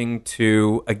looking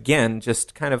to, again,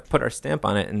 just kind of put our stamp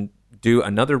on it and do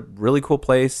another really cool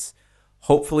place.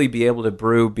 Hopefully be able to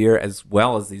brew beer as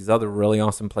well as these other really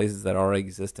awesome places that already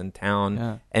exist in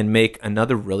town, and make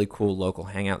another really cool local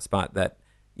hangout spot that,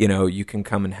 you can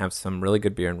come and have some really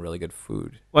good beer and really good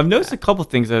food. Well, I've noticed a couple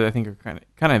things that I think are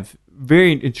kind of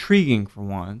very intriguing for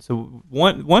one. So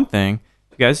one thing,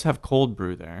 you guys have cold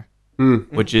brew there,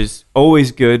 which is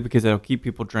always good because it'll keep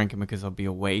people drinking because they'll be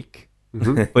awake.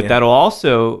 Mm-hmm. But that'll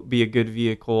also be a good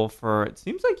vehicle for, it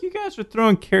seems like you guys are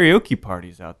throwing karaoke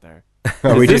parties out there.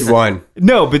 Oh, we did one.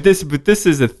 No, but this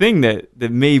is a thing that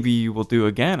maybe you will do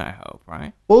again, I hope,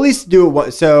 right? We'll at least do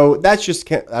it. So that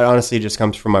honestly just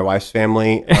comes from my wife's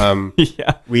family.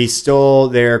 We stole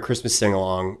their Christmas sing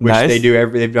along, which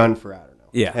they've done for, I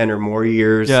don't know, 10 or more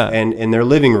years, and in their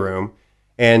living room.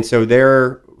 And so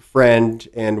their friend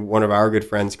and one of our good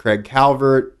friends, Craig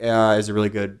Calvert, is a really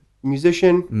good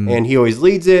musician, and he always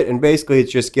leads it. And basically,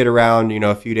 it's just get around,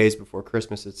 a few days before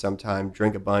Christmas at some time,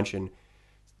 drink a bunch, and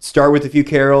start with a few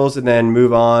carols and then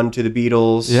move on to the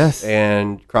Beatles Yes.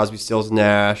 and Crosby, Stills,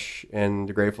 Nash and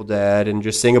the Grateful Dead and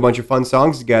just sing a bunch of fun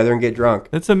songs together and get drunk.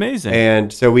 That's amazing.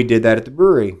 And so we did that at the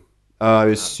brewery. It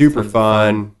was super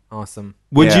fun. Awesome.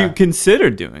 Would Yeah. you consider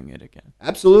doing it again?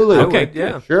 Absolutely. I Okay, would,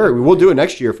 yeah. Sure. We'll do it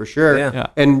next year for sure. Yeah. Yeah.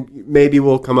 And maybe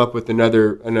we'll come up with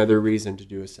another reason to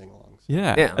do a sing along.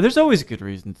 Yeah. Yeah. There's always a good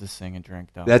reason to sing and drink,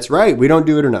 though. That's right. We don't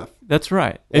do it enough. That's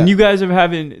right. Yeah. And you guys are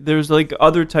having, there's like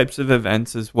other types of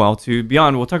events as well, too.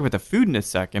 Beyond, we'll talk about the food in a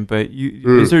second, but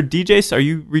is there DJs? Are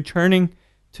you returning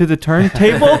to the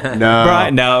turntable? No.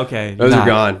 Brian? No, okay. Those Not. are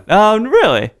gone. Oh,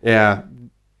 really? Yeah.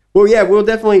 Well, yeah, we're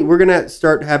going to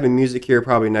start having music here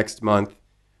probably next month.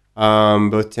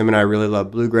 Both Tim and I really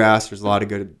love bluegrass. There's a lot of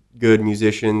good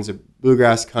musicians,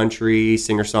 bluegrass, country,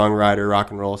 singer-songwriter, rock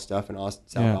and roll stuff in Austin,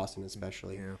 South Austin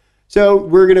especially. Yeah. So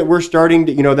we're starting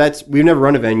to, we've never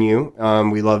run a venue.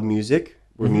 We love music.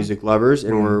 We're music lovers,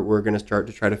 and we're going to start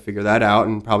to try to figure that out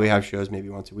and probably have shows maybe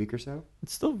once a week or so.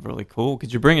 It's still really cool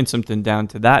because you're bringing something down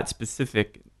to that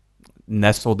specific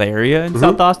nestled area in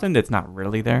South Austin that's not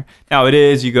really there. Now it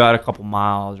is, you go out a couple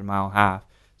miles or mile and a half.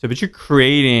 So, but you're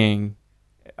creating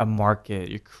a market,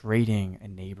 you're creating a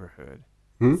neighborhood.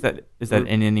 Is that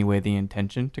in any way the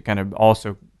intention to kind of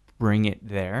also bring it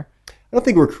there? I don't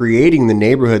think we're creating the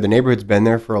neighborhood. The neighborhood's been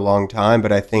there for a long time,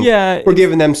 but I think Yeah, we're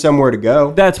giving them somewhere to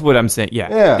go. That's what I'm saying.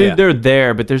 Yeah. Yeah. They're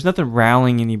there, but there's nothing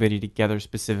rallying anybody together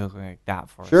specifically like that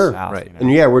for Sure. us. South, Right. you know?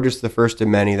 And yeah, we're just the first of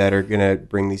many that are going to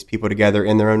bring these people together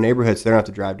in their own neighborhood so they don't have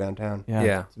to drive downtown.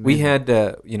 Yeah. it's We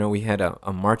amazing. had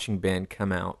a marching band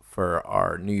come out for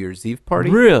our New Year's Eve party.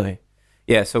 Really?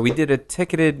 Yeah, so we did a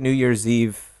ticketed New Year's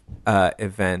Eve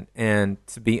event, and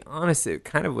to be honest, it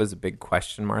kind of was a big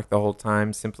question mark the whole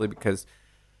time, simply because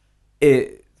New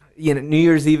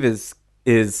Year's Eve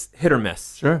is hit or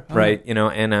miss, Sure. right?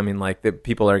 And I mean, like, the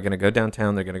people are going to go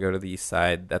downtown, they're going to go to the east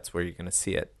side. That's where you're going to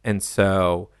see it, and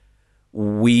so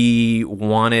we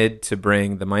wanted to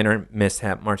bring the Minor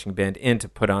Mishap marching band in to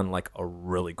put on like a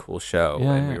really cool show,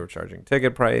 and we were charging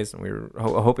ticket price, and we were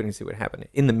hoping to see what happened.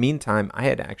 In the meantime, I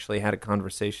had actually had a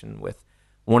conversation with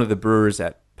one of the brewers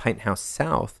at Pint House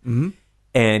South,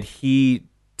 and he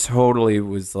totally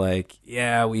was like,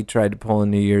 "Yeah, we tried to pull in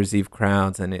New Year's Eve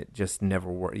crowds, and it just never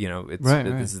worked.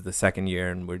 This is the second year,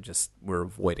 and we're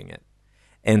avoiding it."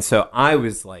 And so I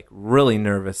was like really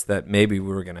nervous that maybe we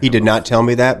were going to. He did not tell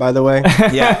me that, by the way.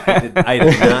 Yeah,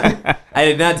 I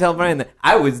did not tell Brian that.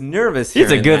 I was nervous.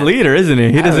 He's a good leader, isn't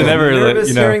he? He doesn't ever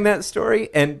nervous hearing that story.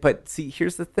 But see,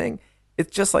 here's the thing. It's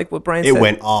just like what Brian said. It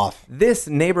went off. This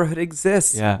neighborhood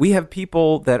exists. Yeah. We have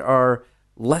people that are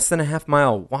less than a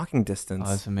half-mile walking distance. Oh,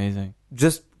 that's amazing.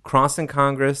 Just crossing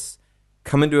Congress,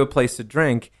 coming to a place to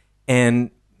drink, and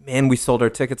we sold our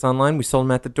tickets online. We sold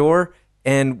them at the door,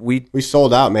 and we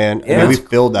sold out, man. Yeah. I mean, we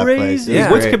filled that place. Crazy. It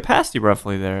was What's great. capacity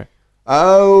roughly there?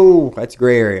 Oh, that's a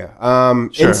gray area.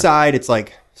 Sure. Inside, it's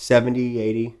like 70,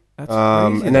 80. That's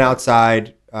crazy. And then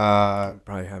outside,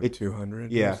 probably have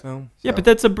 200 yeah. or so. Yeah, but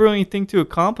that's a brilliant thing to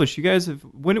accomplish. You guys have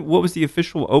what was the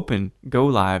official open go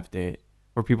live date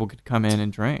where people could come in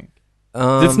and drink?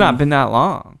 It's not been that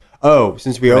long.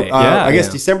 since we Right. Yeah. I guess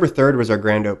Yeah. December 3rd was our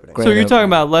grand opening. So you're talking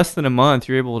about less than a month.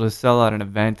 You're able to sell out an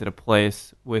event at a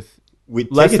place with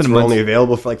less Tickets than a were month. only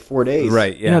available for like 4 days.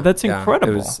 Right. Yeah. Yeah, that's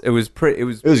incredible. It was pretty. It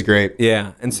was great.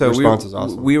 Yeah, and so The response was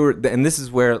awesome. We were, and this is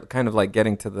where kind of like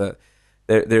getting to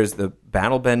there's the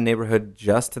Battle Bend neighborhood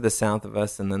just to the south of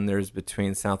us, and then there's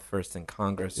between South First and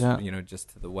Congress, just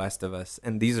to the west of us.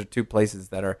 And these are two places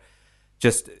that are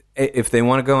just, if they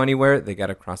want to go anywhere, they got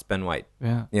to cross Ben White.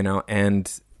 Yeah. And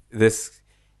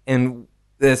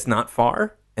it's not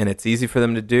far. And it's easy for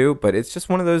them to do, but it's just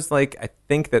one of those, like, I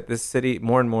think that this city,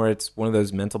 more and more, it's one of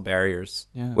those mental barriers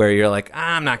where you're like,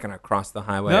 I'm not going to cross the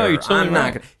highway. No, or, you're totally I'm not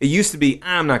right. gonna, it used to be,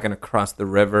 I'm not going to cross the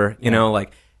river,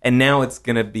 and now it's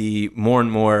going to be more and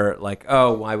more like,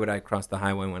 oh, why would I cross the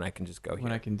highway when I can just go here?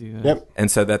 When I can do that. Yep. And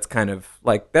so that's kind of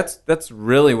like, that's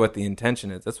really what the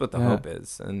intention is. That's what the hope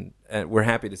is. And we're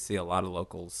happy to see a lot of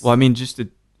locals. Well, I mean,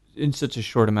 in such a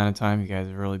short amount of time, you guys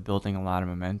are really building a lot of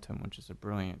momentum, which is a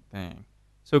brilliant thing.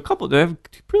 So I have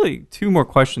really two more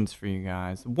questions for you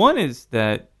guys. One is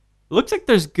that it looks like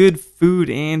there's good food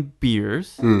and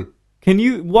beers. Can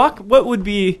you what would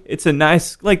be, it's a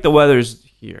nice, like the weather's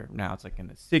here now, it's like in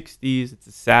the 60s, it's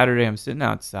a Saturday, I'm sitting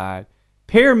outside.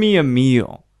 Pair me a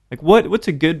meal. Like what's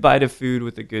a good bite of food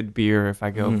with a good beer if I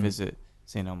go visit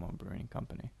St. Elmo Brewing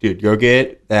Company? Dude, go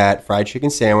get that fried chicken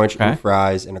sandwich Okay. and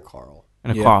fries and a Carl.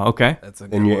 And a Carl, okay? That's a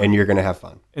good And one. you're going to have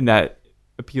fun. And that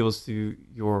appeals to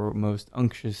your most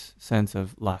unctuous sense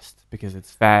of lust? Because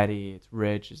it's fatty, it's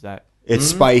rich. Is that It's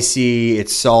spicy,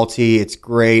 it's salty, it's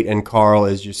great, and Carl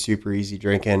is just super easy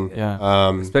drinking.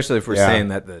 Yeah. Especially if we're saying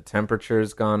that the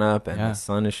temperature's gone up and Yeah. the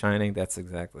sun is shining, that's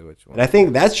exactly what you want. And I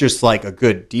think that's just like a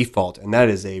good default, and that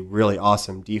is a really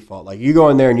awesome default. Like you go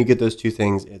in there and you get those two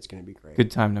things, it's going to be great.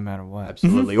 good time no matter what?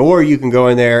 Absolutely. Or you can go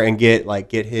in there and get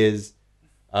his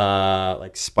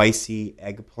like spicy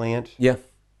eggplant. Yeah,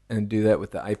 and do that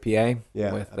with the IPA.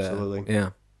 Yeah, with absolutely.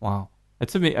 Yeah. Wow.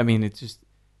 That's amazing. I mean, it's just,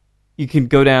 you can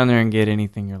go down there and get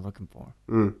anything you're looking for.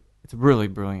 Mm. It's a really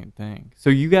brilliant thing. So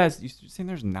you guys, you're saying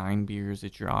there's 9 beers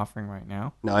that you're offering right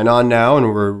now? 9 on now,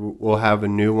 and we'll have a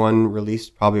new one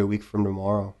released probably a week from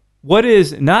tomorrow. What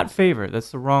is, not favorite,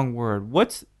 that's the wrong word.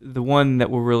 What's the one that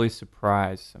will really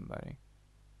surprise somebody?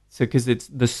 So, because it's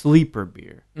the sleeper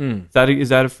beer. Is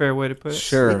that a fair way to put it?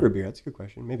 Sure. Sleeper beer, that's a good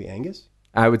question. Maybe Angus?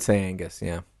 I would say Angus,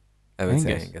 yeah. I would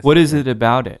say Angus. What is it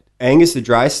about it? Angus,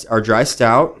 our dry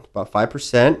stout, about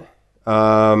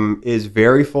 5%, is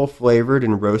very full flavored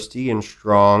and roasty and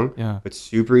strong, but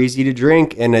super easy to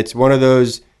drink. And it's one of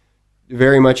those,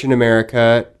 very much in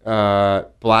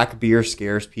America, black beer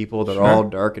scares people. They're all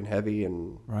dark and heavy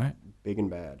and big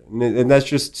and bad. And that's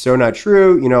just so not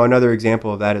true. You know, another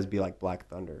example of that is like Black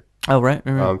Thunder. Oh, right.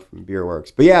 From Beer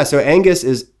Works. But yeah, so Angus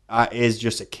is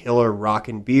just a killer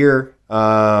rockin' beer.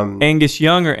 Angus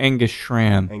Young or Angus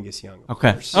Schramm? Angus Young.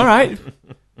 Okay. Course. All right.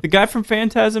 The guy from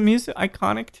Phantasm, he's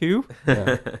iconic too.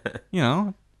 Yeah. You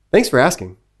know. Thanks for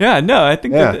asking. Yeah, no, I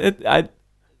think that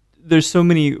there's so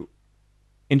many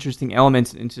interesting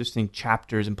elements and interesting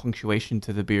chapters and punctuation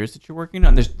to the beers that you're working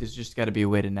on. There's just got to be a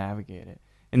way to navigate it.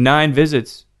 In 9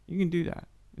 visits, you can do that.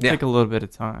 It'll take a little bit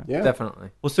of time. Yeah. Definitely.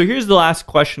 Well, so here's the last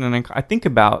question, and I think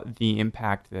about the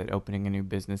impact that opening a new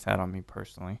business had on me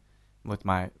personally, with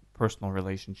my personal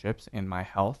relationships and my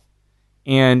health.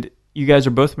 And you guys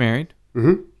are both married.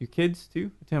 Mm-hmm. Your kids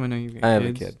too? Tim, I know you got kids. I have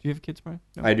a kid. Do you have kids, Brian?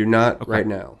 No? I do not right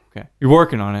now. Okay. You're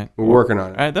working on it. We're working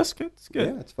on it. All right, that's good. That's good.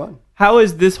 Yeah, it's fun. How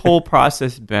has this whole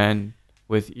process been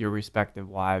with your respective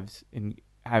wives in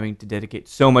having to dedicate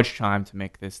so much time to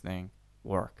make this thing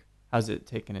work? How's it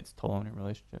taken its toll on your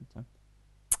relationship, Tim?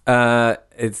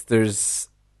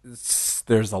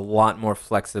 There's a lot more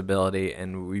flexibility,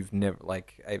 and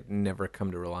I've never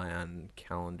come to rely on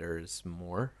calendars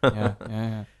more.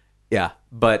 Yeah. Yeah,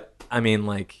 but I mean,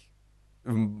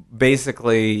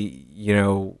 basically, you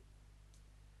know,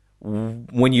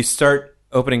 when you start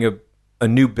opening a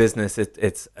new business,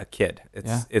 it's a kid.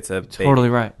 It's a baby, totally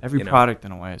right. Every product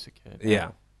in a way is a kid.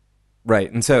 Yeah,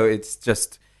 right. And so it's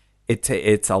just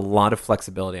it's a lot of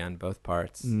flexibility on both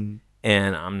parts, and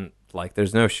I'm like,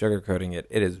 there's no sugarcoating it.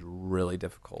 It is really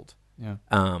difficult. Yeah.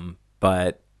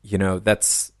 But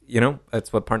that's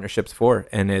what partnership's for,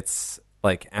 and it's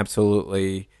like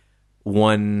absolutely.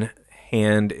 One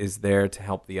hand is there to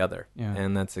help the other. Yeah.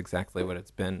 And that's exactly what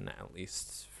it's been, at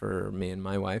least for me and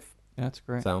my wife. Yeah, that's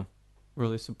great. So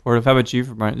really supportive. How about you,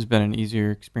 for Brian? It's been an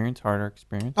easier experience, harder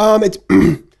experience? It's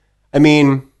I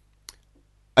mean,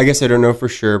 I guess I don't know for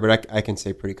sure, but I can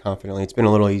say pretty confidently it's been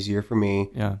a little easier for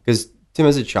me. Yeah. Because Tim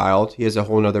is a child. He has a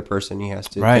whole other person he has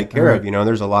to take care of.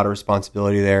 There's a lot of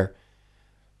responsibility there.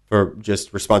 For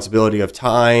just responsibility of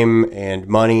time and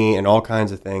money and all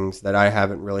kinds of things that I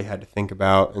haven't really had to think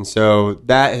about. And so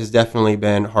that has definitely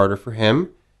been harder for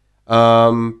him.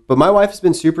 But my wife has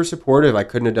been super supportive. I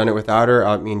couldn't have done it without her.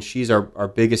 I mean, she's our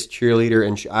biggest cheerleader,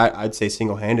 and I'd say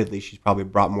single-handedly, she's probably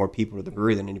brought more people to the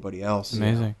brewery than anybody else.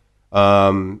 Amazing.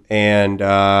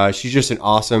 And she's just an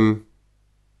awesome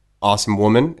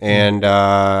woman. And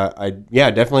I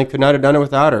definitely could not have done it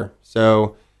without her.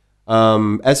 So...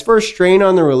 as for a strain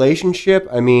on the relationship,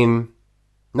 I mean,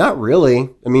 not really.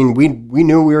 I mean, we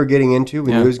knew we were getting into.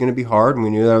 We knew it was going to be hard, and we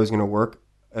knew that I was going to work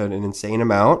an insane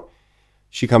amount.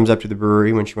 She comes up to the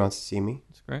brewery when she wants to see me.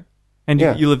 That's great. And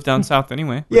you live down south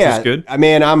anyway, which is good. I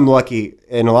mean, I'm lucky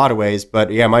in a lot of ways, but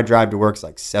yeah, my drive to work's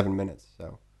like 7 minutes.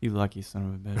 So you lucky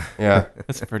son of a bitch. Yeah,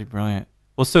 that's pretty brilliant.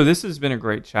 Well, so this has been a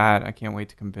great chat. I can't wait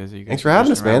to come visit you guys. Thanks for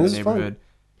having us, man. This is fun.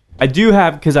 I do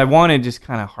have, because I want to just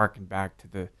kind of harken back to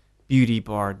the beauty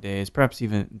bar days, perhaps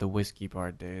even the whiskey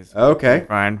bar days. Okay.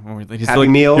 Brian, Happy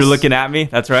meals. You're looking at me.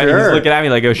 That's right. Sure. He's looking at me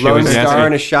like, oh shit. Lone Star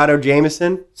and a shot of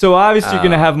Jameson. So obviously you're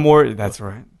gonna have more. That's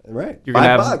right. Right. You're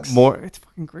gonna $5. have more. It's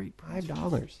fucking great.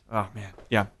 $5. Oh man.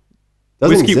 Yeah.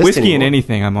 Doesn't Whiskey and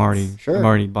anything. I'm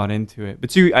already bought into it.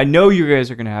 But I know you guys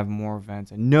are gonna have more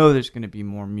events. I know there's gonna be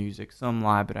more music, some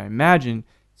live, but I imagine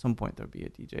at some point there'll be a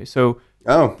DJ. So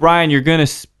Brian, you're gonna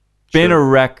spin a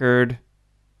record.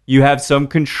 You have some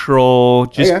control.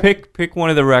 Just pick one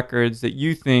of the records that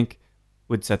you think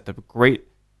would set the great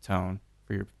tone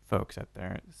folks out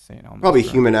there at St. Elmo's. Probably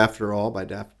Brewing. Human After All by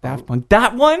Daft Punk. Daft Punk.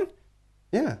 That one?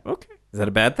 Yeah. Okay. Is that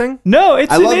a bad thing? No,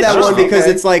 it's I love that one because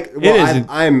Okay. it's like, It well, is.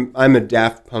 I'm a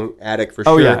Daft Punk addict for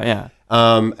Oh, sure. yeah.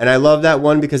 And I love that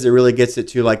one because it really gets it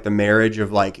to like the marriage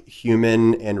of like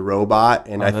human and robot,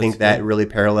 and I think that really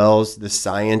parallels the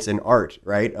science and art,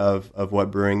 right, of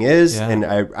what brewing is. Yeah. And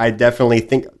I definitely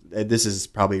think this is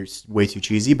probably way too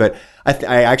cheesy, but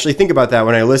I actually think about that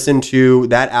when I listen to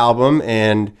that album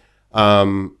and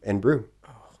brew.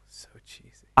 So cheesy.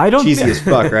 I don't Cheesy thi- as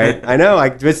fuck, right? I know,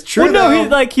 it's true. Well, no,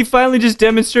 though. he finally just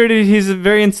demonstrated he's a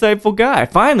very insightful guy.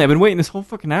 Finally, I've been waiting this whole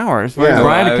fucking hour for Yeah.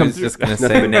 Brian to I come was through. just going to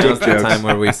Nothing say, but now's dick the jokes. time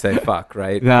where we say fuck,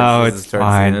 right? No, This is it's towards the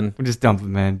fine. end. We'll just dump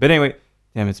him in. But anyway,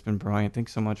 damn, it's been brilliant.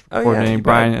 Thanks so much for Oh, yeah, coordinating, you bet.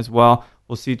 Brian, as well.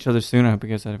 We'll see each other soon. I hope you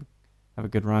guys have a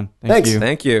good run. Thanks. You.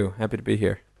 Thank you. Happy to be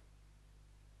here.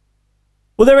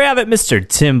 Well, there we have it, Mr.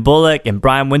 Tim Bullock and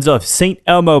Brian Winslow of St.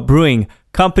 Elmo Brewing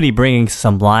Company, bringing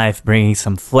some life, bringing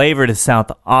some flavor to South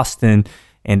Austin.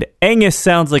 And Angus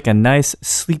sounds like a nice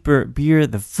sleeper beer.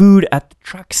 The food at the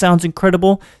truck sounds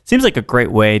incredible. Seems like a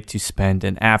great way to spend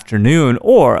an afternoon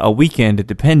or a weekend,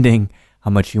 depending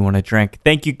how much you want to drink.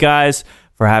 Thank you guys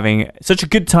for having such a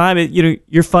good time.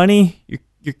 You're funny,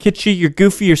 you're kitschy, you're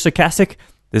goofy, you're sarcastic.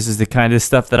 This is the kind of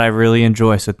stuff that I really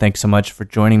enjoy, so thanks so much for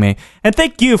joining me. And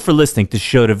thank you for listening to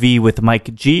Show to V with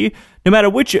Mike G. No matter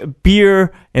which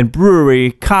beer and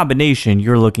brewery combination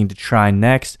you're looking to try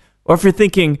next, or if you're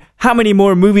thinking, how many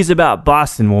more movies about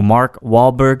Boston will Mark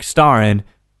Wahlberg star in,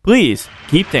 please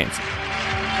keep dancing.